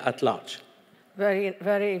Libya at large. Very,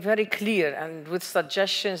 very, very clear, and with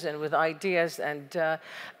suggestions and with ideas. And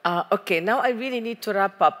okay, now I really need to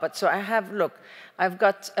wrap up. But so I have, look, I've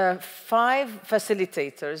got 5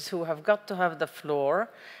 facilitators who have got to have the floor.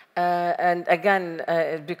 And again,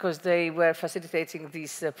 because they were facilitating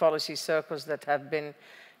these policy circles that have been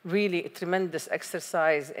really a tremendous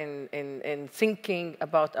exercise in thinking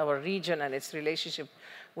about our region and its relationship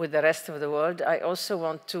with the rest of the world. I also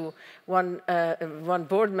want to, one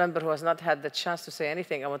board member who has not had the chance to say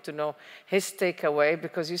anything, I want to know his takeaway,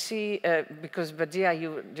 because you see, because Badia,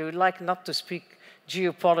 you like not to speak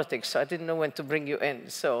geopolitics, so I didn't know when to bring you in.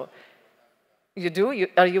 So you do?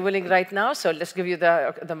 Are you willing right now? So let's give you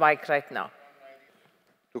the mic right now.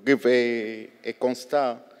 To give a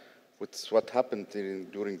constat with what happened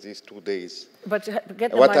during these 2 days. But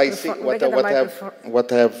get the microphone.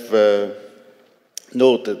 What I have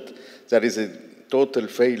noted, there is a total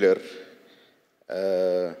failure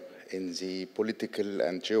in the political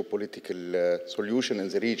and geopolitical solution in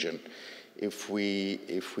the region. If we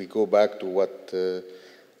go back to what the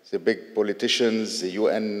big politicians, the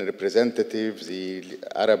UN representative, the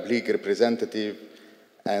Arab League representative,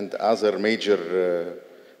 and other major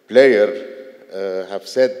players have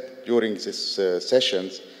said during these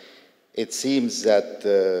sessions, it seems that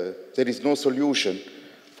there is no solution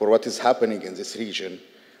for what is happening in this region.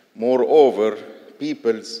 Moreover,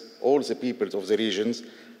 all the peoples of the regions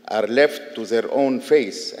are left to their own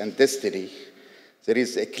fate and destiny. There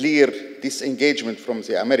is a clear disengagement from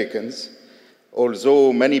the Americans,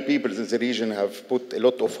 although many peoples in the region have put a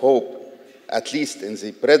lot of hope, at least in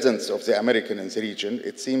the presence of the American in the region.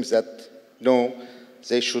 It seems that no,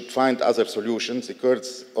 they should find other solutions. The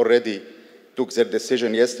Kurds already took their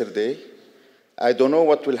decision yesterday. I don't know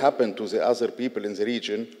what will happen to the other people in the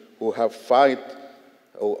region who have fought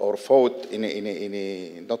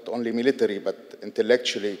in not only military but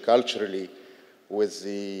intellectually, culturally, with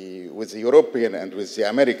the European and with the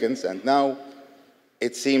Americans, and now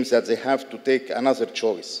it seems that they have to take another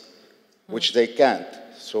choice, which they can't.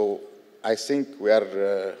 So I think we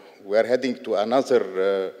are heading to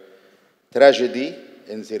another tragedy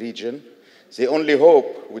in the region. The only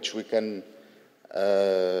hope which we can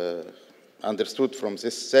understood from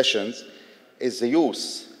these sessions is the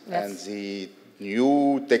youth and the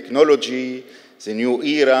new technology, the new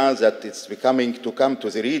era that is becoming to come to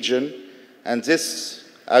the region. And this,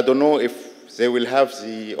 I don't know if they will have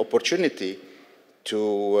the opportunity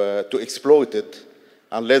to exploit it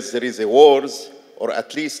unless there is a wars, or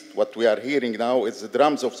at least what we are hearing now is the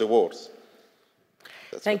drums of the wars.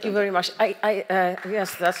 Thank you very much.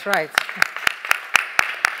 Yes, that's right.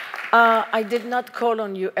 I did not call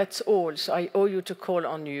on you at all, so I owe you to call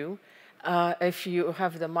on you. If you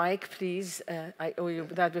have the mic, please, I owe you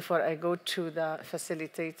that before I go to the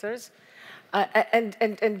facilitators.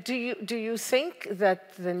 And do you think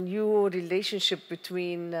that the new relationship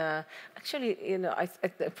between, actually, you know,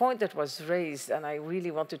 at the point that was raised, and I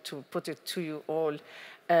really wanted to put it to you all,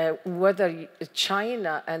 whether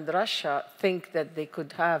China and Russia think that they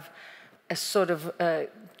could have a sort of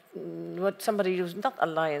what somebody used, not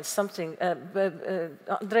alliance, something.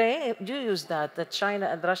 Andre, you used that China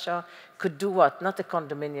and Russia could do what? Not a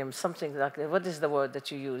condominium, something like that. What is the word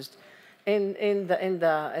that you used? In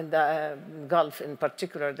the Gulf in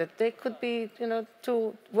particular, that they could be, you know,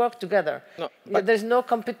 to work together. No, but there's no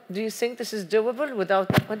do you think this is doable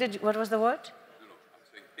without, what was the word? No, I'm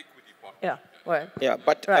saying equity partnership. Yeah, well. Yeah,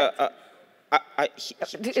 but right.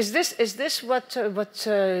 Is this what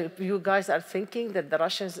you guys are thinking, that the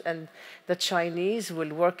Russians and the Chinese will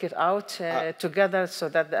work it out together so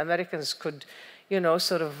that the Americans could, you know,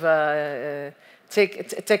 sort of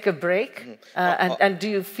take a break? And do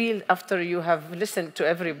you feel, after you have listened to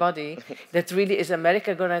everybody, that really is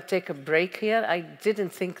America going to take a break here? I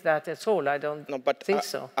didn't think that at all. I don't think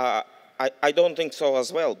so. I don't think so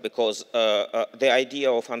as well, because the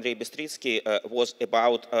idea of Andrei Bystritsky was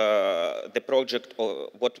about the project of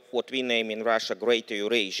what we name in Russia Greater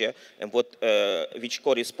Eurasia, and which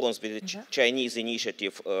corresponds with the Chinese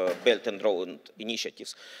initiative, Belt and Road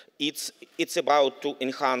initiatives. It's about to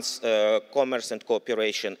enhance commerce and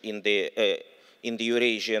cooperation in the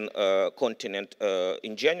Eurasian continent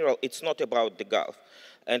in general. It's not about the Gulf.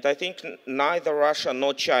 And I think neither Russia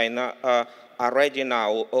nor China are ready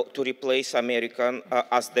now to replace American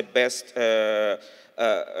as the best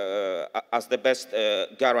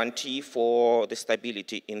guarantee for the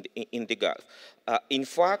stability in the Gulf. In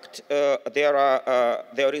fact,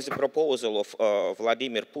 there is a proposal of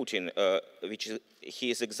Vladimir Putin, which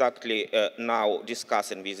he is exactly now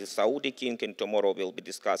discussing with the Saudi king, and tomorrow we'll be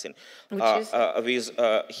discussing with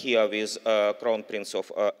Crown Prince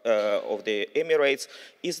of the Emirates,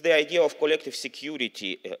 is the idea of collective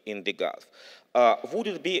security in the Gulf. Would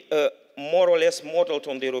it be more or less modeled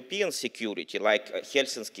on the European security, like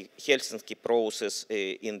Helsinki process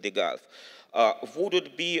in the Gulf? Would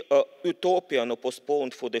it be utopian or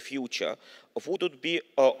postponed for the future? Would it be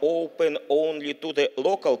open only to the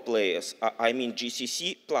local players, I mean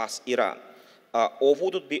GCC plus Iran? Or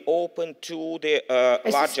would it be open to the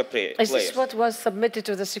larger players? Is this what was submitted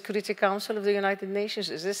to the Security Council of the United Nations?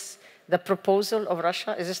 Is this the proposal of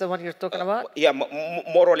Russia? Is this the one you're talking about? Yeah,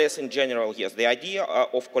 more or less in general, yes. The idea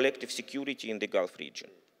of collective security in the Gulf region.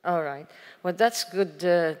 All right. Well, that's good.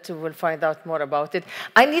 We'll find out more about it.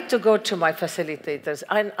 I need to go to my facilitators.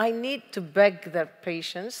 I need to beg their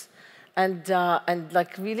patience and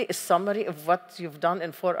like really a summary of what you've done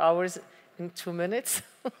in 4 hours in 2 minutes.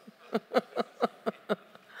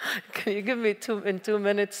 Can you give me in 2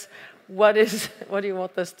 minutes what do you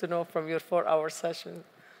want us to know from your 4-hour session?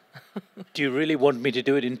 Do you really want me to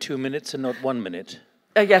do it in 2 minutes and not 1 minute?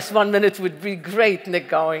 Yes, 1 minute would be great, Nick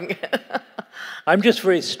Going. I'm just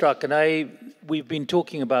very struck, and we've been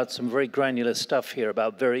talking about some very granular stuff here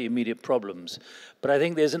about very immediate problems, but I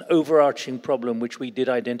think there's an overarching problem which we did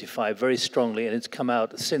identify very strongly, and it's come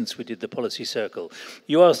out since we did the policy circle.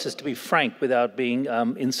 You asked us to be frank without being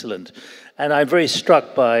insolent, and I'm very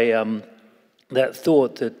struck by that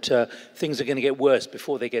thought that things are going to get worse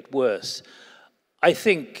before they get worse. I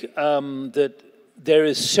think that there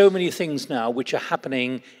is so many things now which are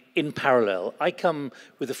happening in parallel. I come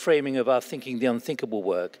with the framing of our Thinking the Unthinkable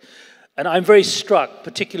work, and I'm very struck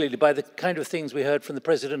particularly by the kind of things we heard from the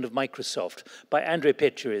president of Microsoft, by Andre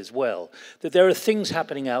Petrie as well, that there are things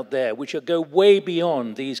happening out there which go way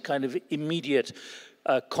beyond these kind of immediate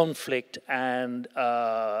conflict and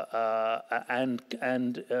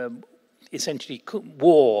essentially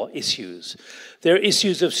war issues. There are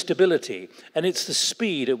issues of stability, and it's the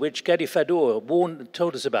speed at which Gadi Fador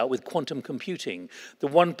told us about with quantum computing, the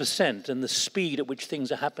 1% and the speed at which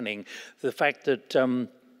things are happening, the fact that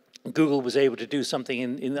Google was able to do something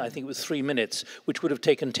in I think it was 3 minutes, which would have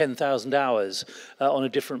taken 10,000 hours on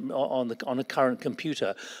a current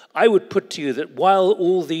computer. I would put to you that while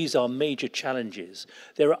all these are major challenges,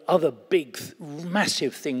 there are other big,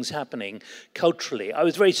 massive things happening culturally. I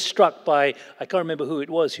was very struck by, I can't remember who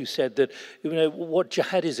it was who said that, you know, what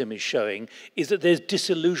jihadism is showing is that there's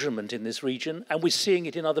disillusionment in this region, and we're seeing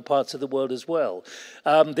it in other parts of the world as well.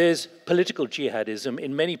 There's political jihadism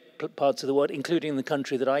in many parts of the world, including the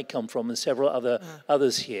country that I come from and several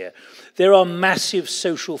others here. There are massive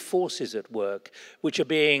social forces at work which are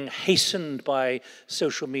being hastened by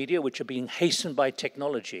social media, which are being hastened by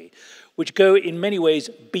technology, which go in many ways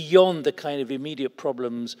beyond the kind of immediate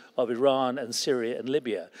problems of Iran and Syria and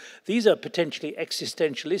Libya. These are potentially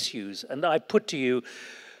existential issues, and I put to you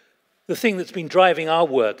the thing that's been driving our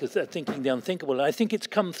work is thinking the unthinkable, and I think it's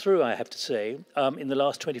come through, I have to say, in the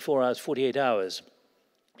last 24 hours, 48 hours.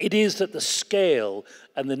 It is that the scale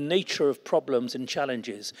and the nature of problems and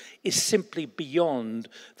challenges is simply beyond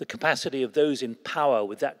the capacity of those in power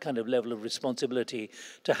with that kind of level of responsibility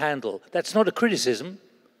to handle. That's not a criticism.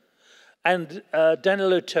 And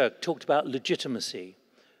Daniel O'Turk talked about legitimacy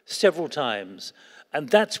several times. And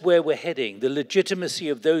that's where we're heading, the legitimacy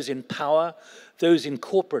of those in power, those in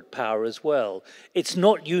corporate power as well. It's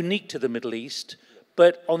not unique to the Middle East.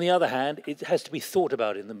 But on the other hand, it has to be thought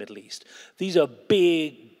about in the Middle East. These are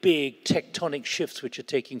big, big tectonic shifts which are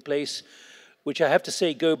taking place, which I have to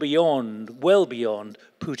say go beyond, well beyond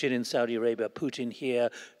Putin in Saudi Arabia, Putin here,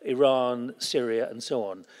 Iran, Syria, and so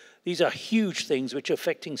on. These are huge things which are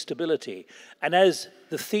affecting stability. And as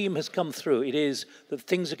the theme has come through, it is that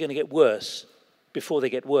things are going to get worse before they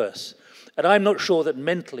get worse. And I'm not sure that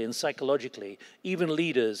mentally and psychologically, even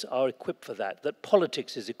leaders are equipped for that, that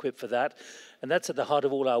politics is equipped for that. And that's at the heart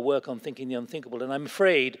of all our work on thinking the unthinkable. And I'm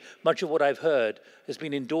afraid much of what I've heard has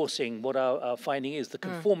been endorsing what our finding is, the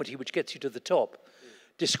conformity which gets you to the top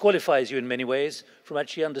disqualifies you in many ways from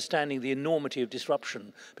actually understanding the enormity of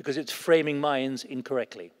disruption because it's framing minds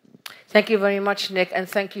incorrectly. Thank you very much, Nick, and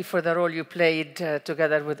thank you for the role you played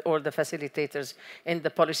together with all the facilitators in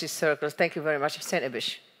the policy circles. Thank you very much. Hussein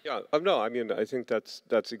Ibish. Yeah, no, I mean, I think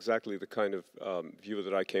that's exactly the kind of view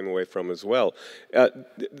that I came away from as well.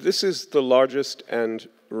 This is the largest and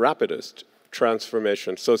rapidest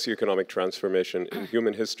transformation, socioeconomic transformation in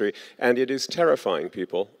human history, and it is terrifying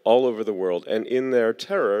people all over the world. And in their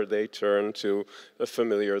terror, they turn to the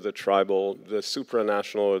familiar, the tribal, the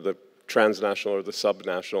supranational, or the transnational, or the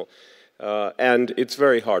subnational. And it's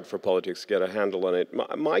very hard for politics to get a handle on it.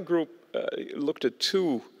 My group looked at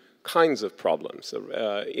two kinds of problems,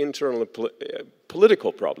 internal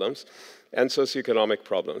political problems and socioeconomic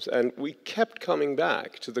problems. And we kept coming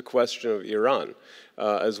back to the question of Iran,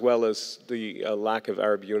 as well as the lack of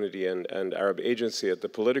Arab unity and Arab agency at the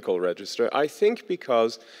political register. I think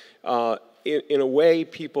because in a way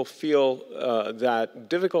people feel that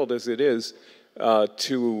difficult as it is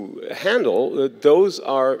to handle, those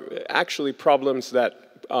are actually problems that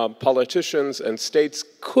politicians and states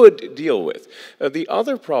could deal with. The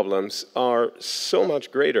other problems are so much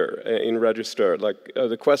greater in register, like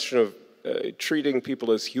the question of treating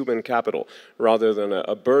people as human capital rather than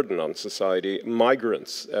a burden on society,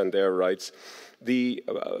 migrants and their rights, the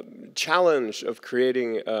challenge of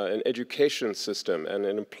creating an education system and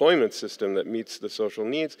an employment system that meets the social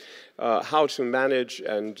needs, how to manage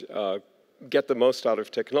and get the most out of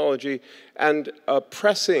technology, and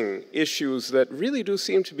pressing issues that really do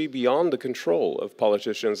seem to be beyond the control of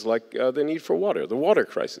politicians, like the need for water, the water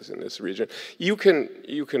crisis in this region. You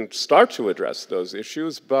can start to address those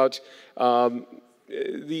issues, but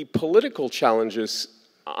the political challenges,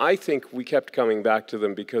 I think we kept coming back to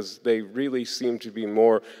them because they really seem to be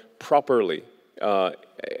more properly,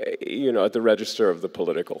 at the register of the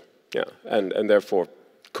political, and therefore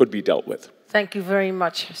could be dealt with. Thank you very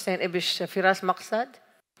much, Hussein Ibish. Firas Maqsad,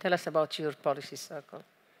 tell us about your policy circle.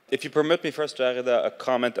 If you permit me first, Raghida, a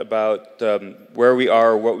comment about where we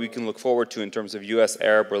are, what we can look forward to in terms of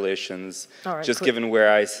U.S.-Arab relations, just given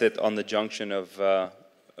where I sit on the junction of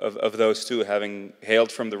those two, having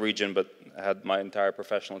hailed from the region but had my entire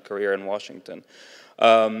professional career in Washington.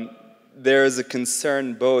 There is a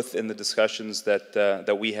concern both in the discussions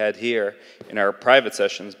that we had here in our private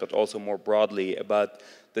sessions, but also more broadly about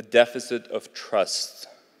the deficit of trust,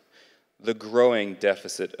 the growing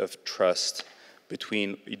deficit of trust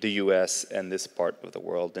between the US and this part of the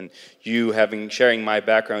world. And you sharing my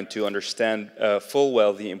background to understand full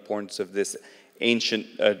well the importance of this ancient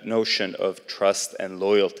notion of trust and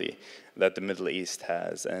loyalty that the Middle East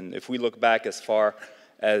has. And if we look back as far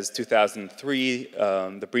as 2003,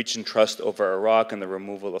 the breach in trust over Iraq and the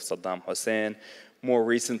removal of Saddam Hussein, more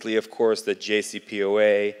recently, of course, the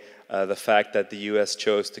JCPOA, the fact that the US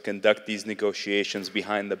chose to conduct these negotiations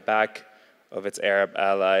behind the back of its Arab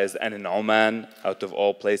allies and in Oman, out of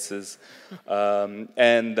all places.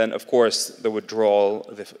 And then, of course, the withdrawal,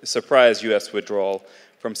 the surprise US withdrawal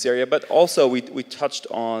from Syria. But also, we touched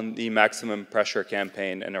on the maximum pressure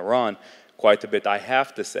campaign in Iran quite a bit. I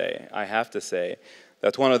have to say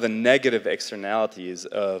that one of the negative externalities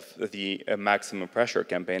of the maximum pressure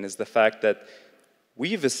campaign is the fact that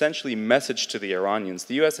we've essentially messaged to the Iranians,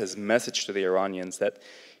 the US has messaged to the Iranians that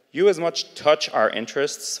you as much touch our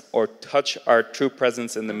interests or touch our true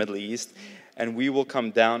presence in the Middle East, and we will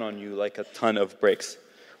come down on you like a ton of bricks.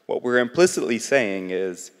 What we're implicitly saying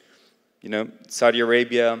is, you know, Saudi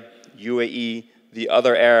Arabia, UAE, the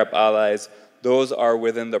other Arab allies, those are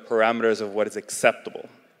within the parameters of what is acceptable.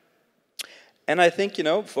 And I think, you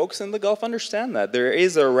know, folks in the Gulf understand that. There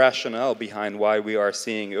is a rationale behind why we are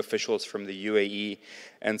seeing officials from the UAE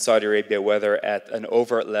and Saudi Arabia, whether at an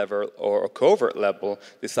overt level or a covert level,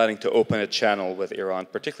 deciding to open a channel with Iran,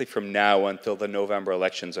 particularly from now until the November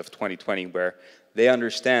elections of 2020, where they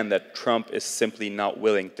understand that Trump is simply not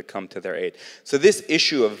willing to come to their aid. So this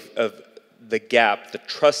issue of the gap, the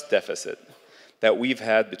trust deficit that we've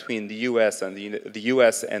had between the US and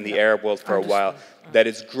the Arab world for a while, that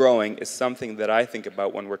is growing, is something that I think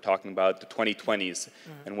about when we're talking about the 2020s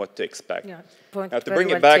and what to expect. Yeah. Now, to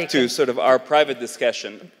bring it back to sort of our private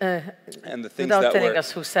discussion and the things without that telling were...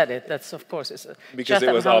 us who said it, that's of course it's because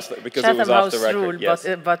it was off the record, rule, yes.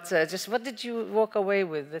 But just what did you walk away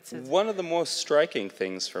with? One of the most striking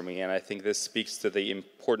things for me, and I think this speaks to the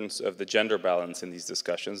importance of the gender balance in these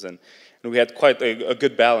discussions, and we had quite a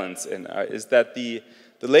good balance, is that the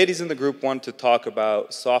ladies in the group wanted to talk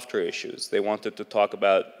about softer issues. They wanted to talk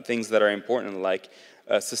about things that are important, like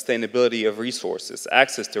sustainability of resources,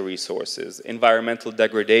 access to resources, environmental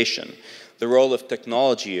degradation, the role of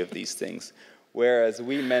technology of these things. Whereas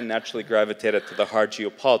we men naturally gravitated to the hard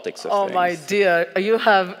geopolitics of things. Oh my dear, you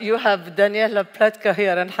have Daniela Pletka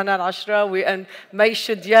here and Hanan Ashrawi and May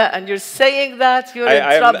Shudia, and you're saying that you're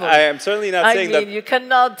in trouble. I am certainly not saying that. You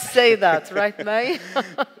cannot say that, right, May?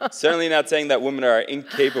 Certainly not saying that women are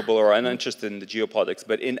incapable or uninterested in the geopolitics,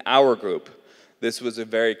 but in our group, this was a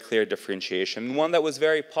very clear differentiation, and one that was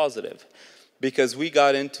very positive, because we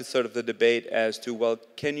got into sort of the debate as to, well,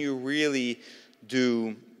 can you really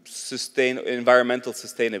do environmental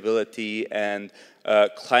sustainability and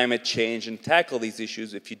climate change and tackle these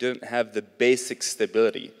issues if you didn't have the basic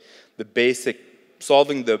stability,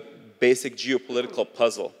 solving the basic geopolitical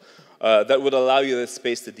puzzle that would allow you the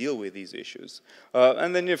space to deal with these issues.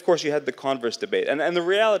 And then, of course, you had the converse debate. And the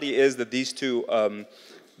reality is that these two,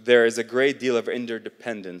 there is a great deal of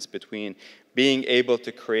interdependence between being able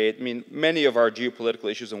to create, I mean, many of our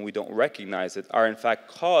geopolitical issues, and we don't recognize it, are in fact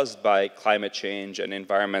caused by climate change and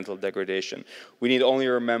environmental degradation. We need only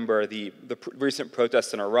remember the recent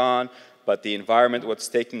protests in Iran, but the environment, what's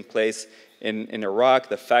taking place in Iraq,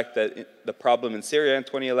 the fact that the problem in Syria in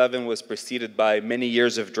 2011 was preceded by many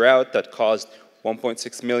years of drought that caused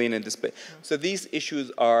 1.6 million in displacement. So these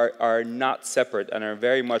issues are not separate and are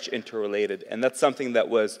very much interrelated, and that's something that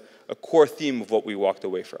was a core theme of what we walked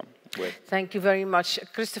away from. Thank you very much,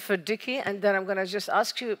 Christopher Dickey, and then I'm going to just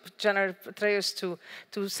ask you, General Petraeus,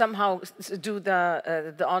 to somehow do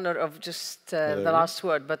the honor of just the last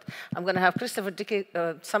word. But I'm going to have Christopher Dickey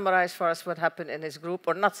summarize for us what happened in his group,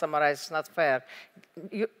 or not summarize, it's not fair.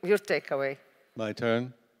 Your takeaway. My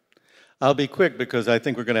turn. I'll be quick because I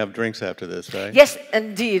think we're going to have drinks after this, right? Yes,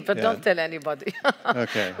 indeed, but don't tell anybody.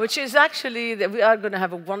 Okay. Which is actually that we are going to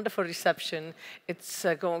have a wonderful reception. It's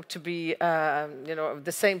going to be, you know,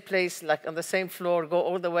 the same place, like on the same floor, go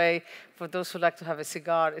all the way. For those who like to have a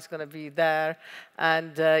cigar, it's going to be there.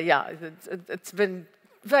 And yeah, it's been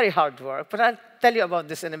very hard work, but I'll tell you about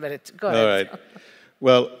this in a minute. Go ahead. All right.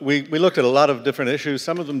 Well, we looked at a lot of different issues,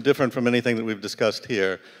 some of them different from anything that we've discussed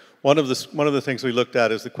here. One of the things we looked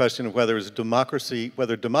at is the question of whether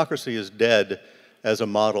democracy is dead as a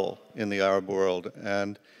model in the Arab world,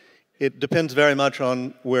 and it depends very much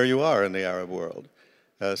on where you are in the Arab world.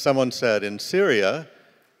 Someone said in Syria,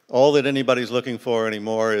 all that anybody's looking for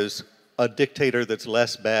anymore is a dictator that's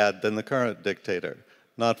less bad than the current dictator,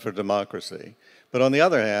 not for democracy. But on the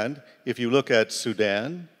other hand, if you look at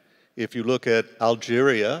Sudan, if you look at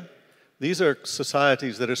Algeria, These are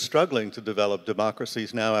societies that are struggling to develop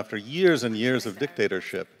democracies now after years and years of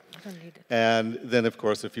dictatorship. And then, of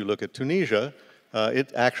course, if you look at Tunisia,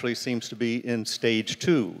 it actually seems to be in stage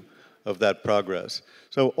 2 of that progress.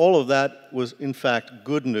 So all of that was, in fact,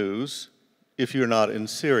 good news if you're not in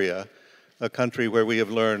Syria, a country where we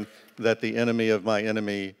have learned that the enemy of my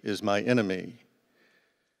enemy is my enemy.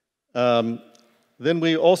 Then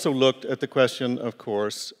we also looked at the question, of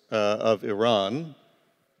course, of Iran,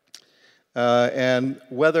 and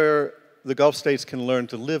whether the Gulf states can learn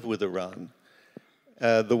to live with Iran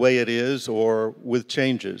the way it is or with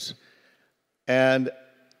changes. And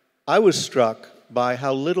I was struck by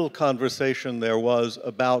how little conversation there was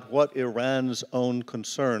about what Iran's own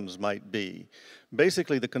concerns might be.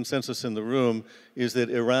 Basically, the consensus in the room is that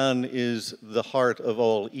Iran is the heart of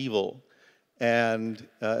all evil. And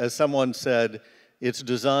as someone said, its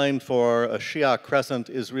design for a Shia crescent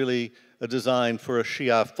is really a design for a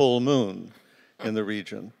Shia full moon in the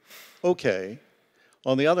region. Okay.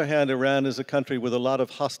 On the other hand, Iran is a country with a lot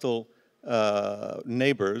of hostile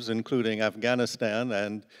neighbors, including Afghanistan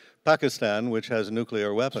and Pakistan, which has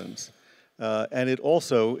nuclear weapons. And it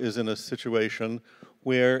also is in a situation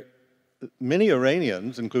where many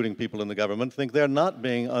Iranians, including people in the government, think they're not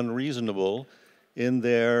being unreasonable in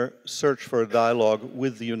their search for a dialogue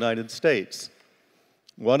with the United States.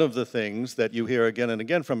 One of the things that you hear again and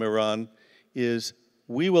again from Iran is,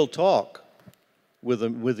 we will talk with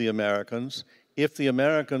the Americans if the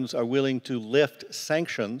Americans are willing to lift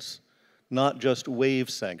sanctions, not just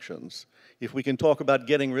waive sanctions. If we can talk about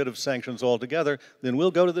getting rid of sanctions altogether, then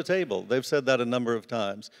we'll go to the table. They've said that a number of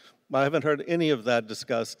times. I haven't heard any of that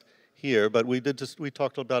discussed here, but we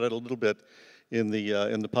talked about it a little bit in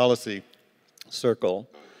the policy circle.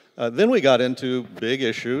 Then we got into big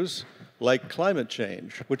issues like climate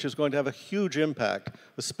change, which is going to have a huge impact,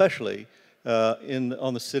 especially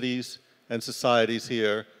on the cities and societies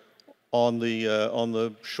here on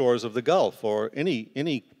the shores of the Gulf, or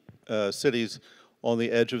any cities on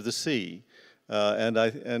the edge of the sea.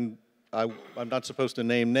 I'm not supposed to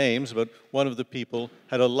name names, but one of the people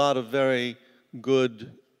had a lot of very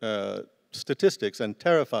good statistics and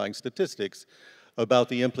terrifying statistics about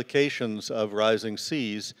the implications of rising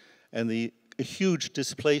seas and the huge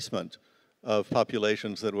displacement of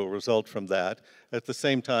populations that will result from that, at the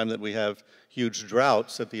same time that we have huge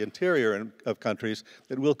droughts at the interior of countries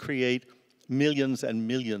that will create millions and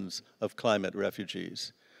millions of climate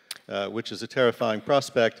refugees, which is a terrifying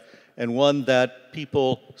prospect, and one that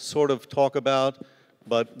people sort of talk about,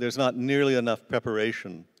 but there's not nearly enough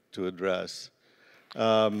preparation to address.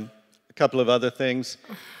 A couple of other things.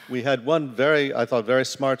 We had one I thought, very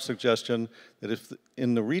smart suggestion that if,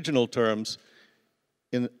 in the regional terms,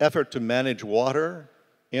 in an effort to manage water,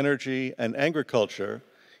 energy, and agriculture,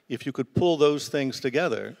 if you could pull those things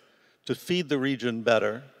together to feed the region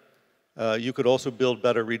better, you could also build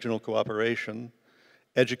better regional cooperation.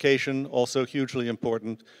 Education, also hugely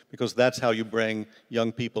important, because that's how you bring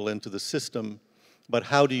young people into the system. But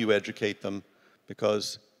how do you educate them?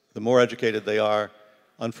 Because the more educated they are,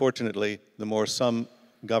 unfortunately, the more some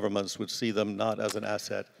governments would see them not as an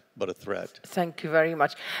asset, but a threat. Thank you very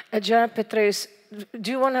much. General Petraeus,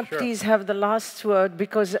 do you want to please have the last word?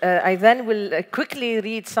 Because I then will quickly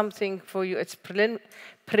read something for you. It's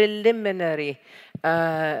preliminary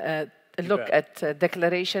look at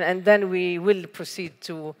declaration, and then we will proceed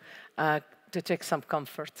to take some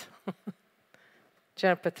comfort.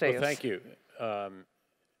 General Petraeus. Well, thank you.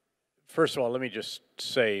 First of all, let me just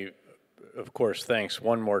say, of course, thanks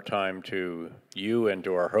one more time to you and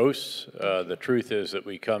to our hosts. The truth is that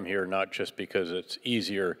we come here not just because it's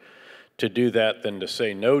easier to do that than to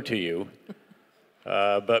say no to you,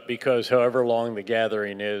 but because however long the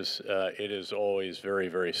gathering is, it is always very,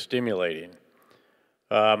 very stimulating.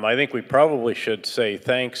 I think we probably should say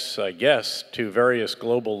thanks, I guess, to various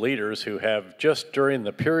global leaders who have, just during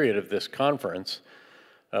the period of this conference,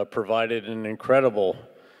 provided an incredible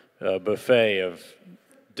buffet of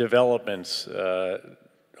developments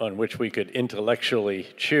on which we could intellectually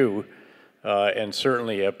chew, and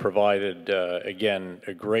certainly have provided, again,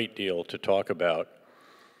 a great deal to talk about.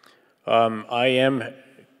 I am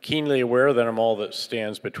keenly aware that I'm all that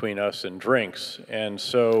stands between us and drinks, and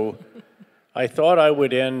so I thought I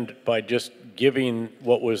would end by just giving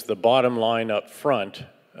what was the bottom line up front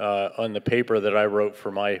on the paper that I wrote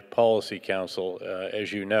for my policy council,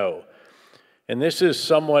 as you know. And this is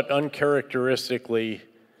somewhat uncharacteristically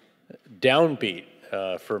downbeat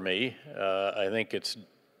for me. I think it's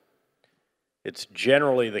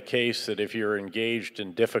generally the case that if you're engaged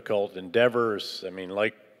in difficult endeavors, I mean,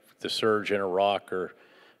 like the surge in Iraq or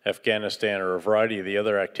Afghanistan or a variety of the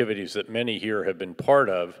other activities that many here have been part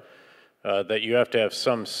of, that you have to have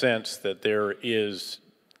some sense that there is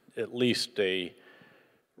at least a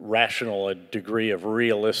rational, a degree of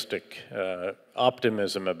realistic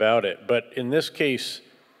optimism about it. But in this case,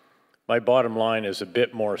 my bottom line is a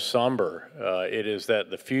bit more somber. It is that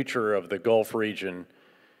the future of the Gulf region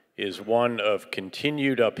is one of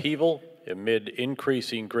continued upheaval amid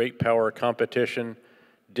increasing great power competition,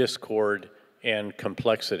 discord, and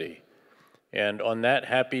complexity. And on that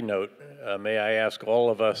happy note, may I ask all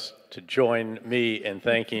of us to join me in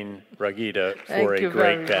thanking Raghida for a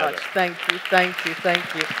great gathering. Thank you, thank you,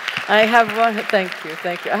 thank you. I have one, thank you,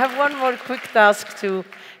 thank you. I have one more quick task to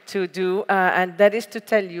do, and that is to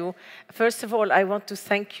tell you, first of all, I want to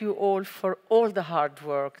thank you all for all the hard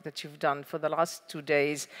work that you've done for the last 2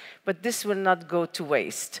 days, but this will not go to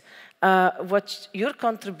waste. What your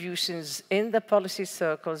contributions in the policy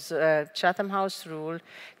circles, Chatham House rule,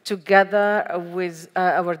 together with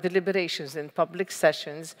our deliberations in public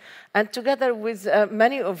sessions, and together with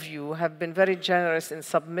many of you have been very generous in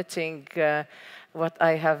submitting what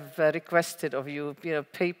I have requested of you,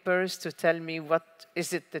 papers to tell me what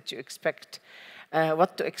is it that you expect,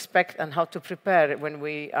 what to expect and how to prepare when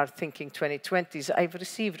we are thinking 2020s. I've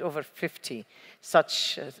received over 50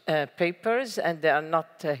 such papers, and they are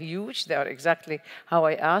not huge. They are exactly how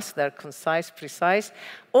I asked. They're concise, precise.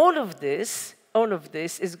 All of this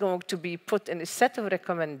is going to be put in a set of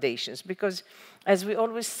recommendations because, as we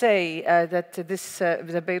always say, that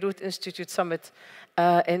the Beirut Institute Summit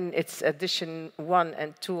in its edition 1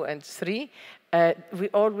 and 2 and 3, we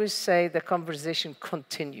always say the conversation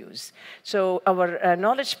continues. So our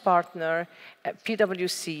knowledge partner,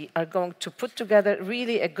 PwC, are going to put together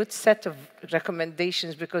really a good set of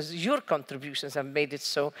recommendations because your contributions have made it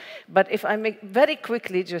so. But if I may very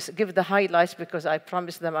quickly just give the highlights because I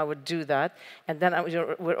promised them I would do that, and then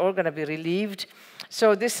we're all going to be relieved.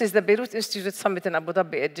 So this is the Beirut Institute Summit in Abu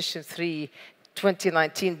Dhabi, edition 3,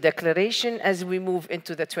 2019 declaration. As we move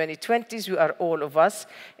into the 2020s, we are all of us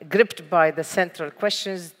gripped by the central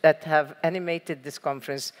questions that have animated this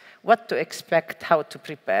conference: what to expect, how to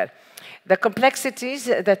prepare. The complexities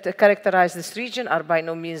that characterize this region are by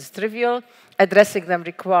no means trivial. Addressing them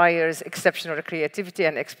requires exceptional creativity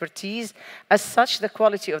and expertise. As such, the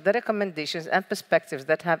quality of the recommendations and perspectives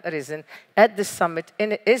that have arisen at this summit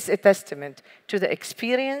is a testament to the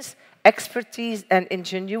experience, expertise, and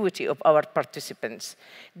ingenuity of our participants.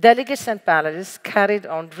 Delegates and panelists carried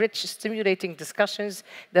on rich, stimulating discussions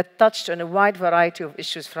that touched on a wide variety of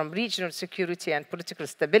issues, from regional security and political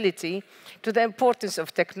stability to the importance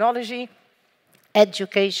of technology,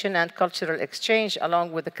 education, and cultural exchange,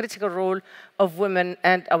 along with the critical role of women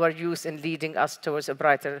and our youth in leading us towards a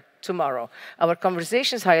brighter tomorrow. Our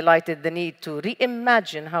conversations highlighted the need to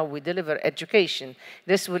reimagine how we deliver education.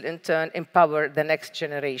 This will in turn empower the next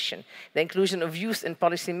generation. The inclusion of youth in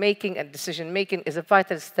policy making and decision making is a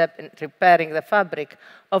vital step in repairing the fabric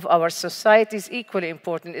of our societies. Equally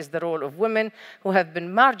important is the role of women who have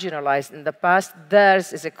been marginalized in the past.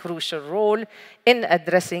 Theirs is a crucial role in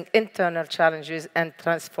addressing internal challenges and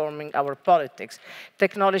transforming our politics.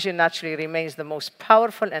 Technology naturally remains the most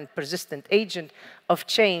powerful and persistent agent of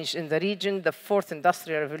change in the region. The fourth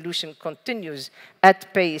industrial revolution continues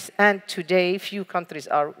at pace, and today few countries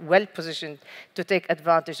are well positioned to take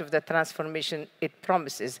advantage of the transformation it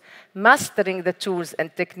promises. Mastering the tools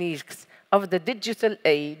and techniques of the digital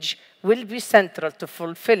age will be central to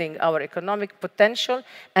fulfilling our economic potential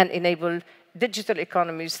and enable digital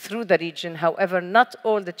economies through the region. However, not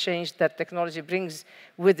all the change that technology brings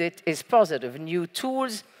with it is positive. New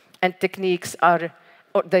tools and techniques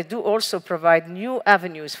they do also provide new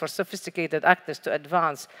avenues for sophisticated actors to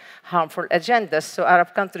advance harmful agendas. So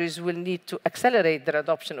Arab countries will need to accelerate their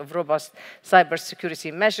adoption of robust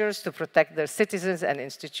cybersecurity measures to protect their citizens and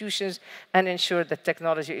institutions and ensure that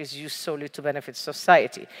technology is used solely to benefit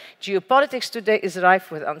society. Geopolitics today is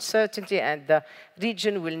rife with uncertainty, and the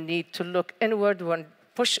region will need to look inward when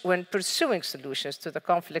pursuing solutions to the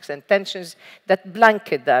conflicts and tensions that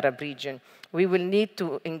blanket the Arab region. We will need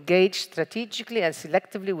to engage strategically and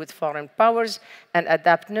selectively with foreign powers and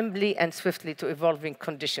adapt nimbly and swiftly to evolving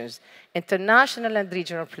conditions. International and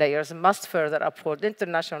regional players must further uphold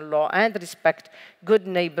international law and respect good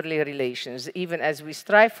neighborly relations. Even as we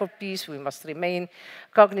strive for peace, we must remain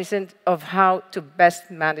cognizant of how to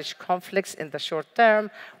best manage conflicts in the short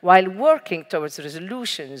term while working towards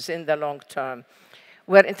resolutions in the long term.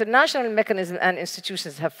 Where international mechanisms and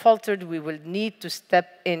institutions have faltered, we will need to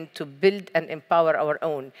step in to build and empower our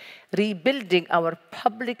own. Rebuilding our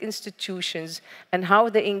public institutions and how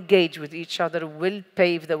they engage with each other will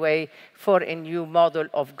pave the way for a new model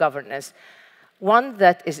of governance. one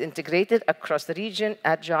that is integrated across the region,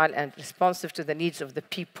 agile and responsive to the needs of the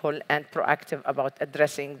people, and proactive about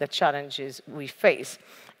addressing the challenges we face.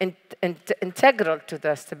 Integral to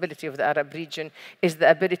the stability of the Arab region is the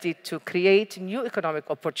ability to create new economic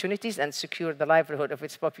opportunities and secure the livelihood of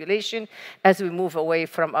its population as we move away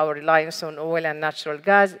from our reliance on oil and natural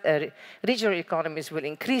gas. Regional economies will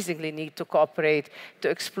increasingly need to cooperate to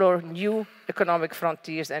explore new economic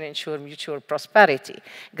frontiers and ensure mutual prosperity.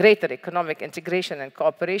 Greater economic integration and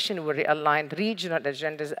cooperation will realign regional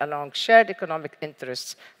agendas along shared economic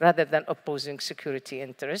interests rather than opposing security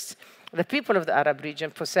interests. The people of the Arab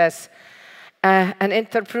region possess an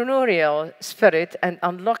entrepreneurial spirit, and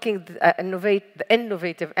unlocking the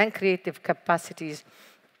innovative and creative capacities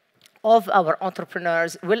of our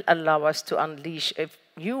entrepreneurs will allow us to unleash a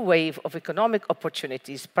new wave of economic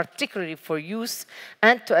opportunities, particularly for youth,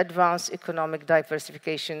 and to advance economic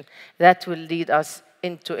diversification that will lead us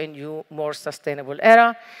into a new, more sustainable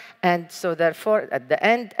era. And so therefore, at the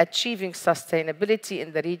end, achieving sustainability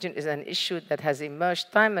in the region is an issue that has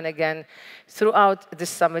emerged time and again throughout this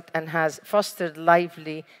summit and has fostered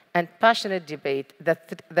lively and passionate debate.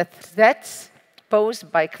 The threats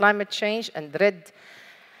posed by climate change and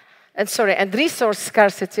resource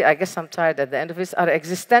scarcity, I guess I'm tired at the end of this, are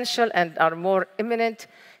existential and are more imminent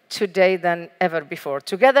today than ever before.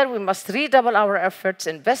 Together, we must redouble our efforts,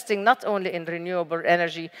 investing not only in renewable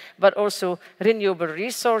energy, but also renewable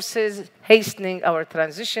resources, hastening our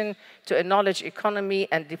transition to a knowledge economy,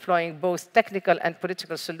 and deploying both technical and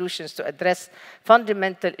political solutions to address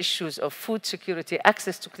fundamental issues of food security,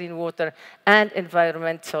 access to clean water, and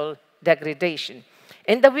environmental degradation.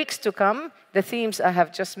 In the weeks to come, the themes I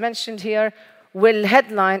have just mentioned here will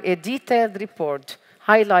headline a detailed report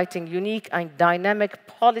highlighting unique and dynamic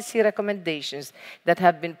policy recommendations that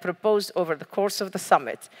have been proposed over the course of the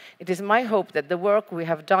summit. It is my hope that the work we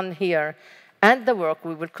have done here and the work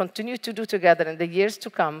we will continue to do together in the years to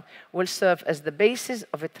come will serve as the basis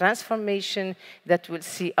of a transformation that will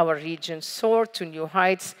see our region soar to new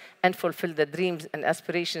heights and fulfill the dreams and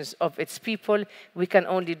aspirations of its people. We can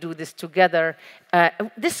only do this together.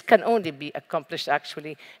 This can only be accomplished,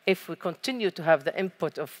 actually, if we continue to have the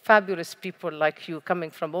input of fabulous people like you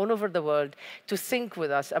coming from all over the world to think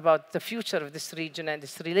with us about the future of this region and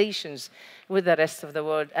its relations with the rest of the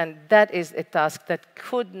world. And that is a task that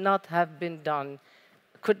could not have been done,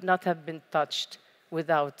 could not have been touched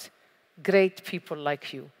without great people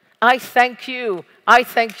like you. I thank you. I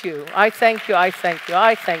thank you. I thank you. I thank you.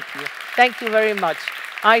 I thank you. Thank you very much.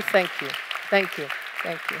 I thank you. Thank you.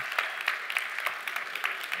 Thank you.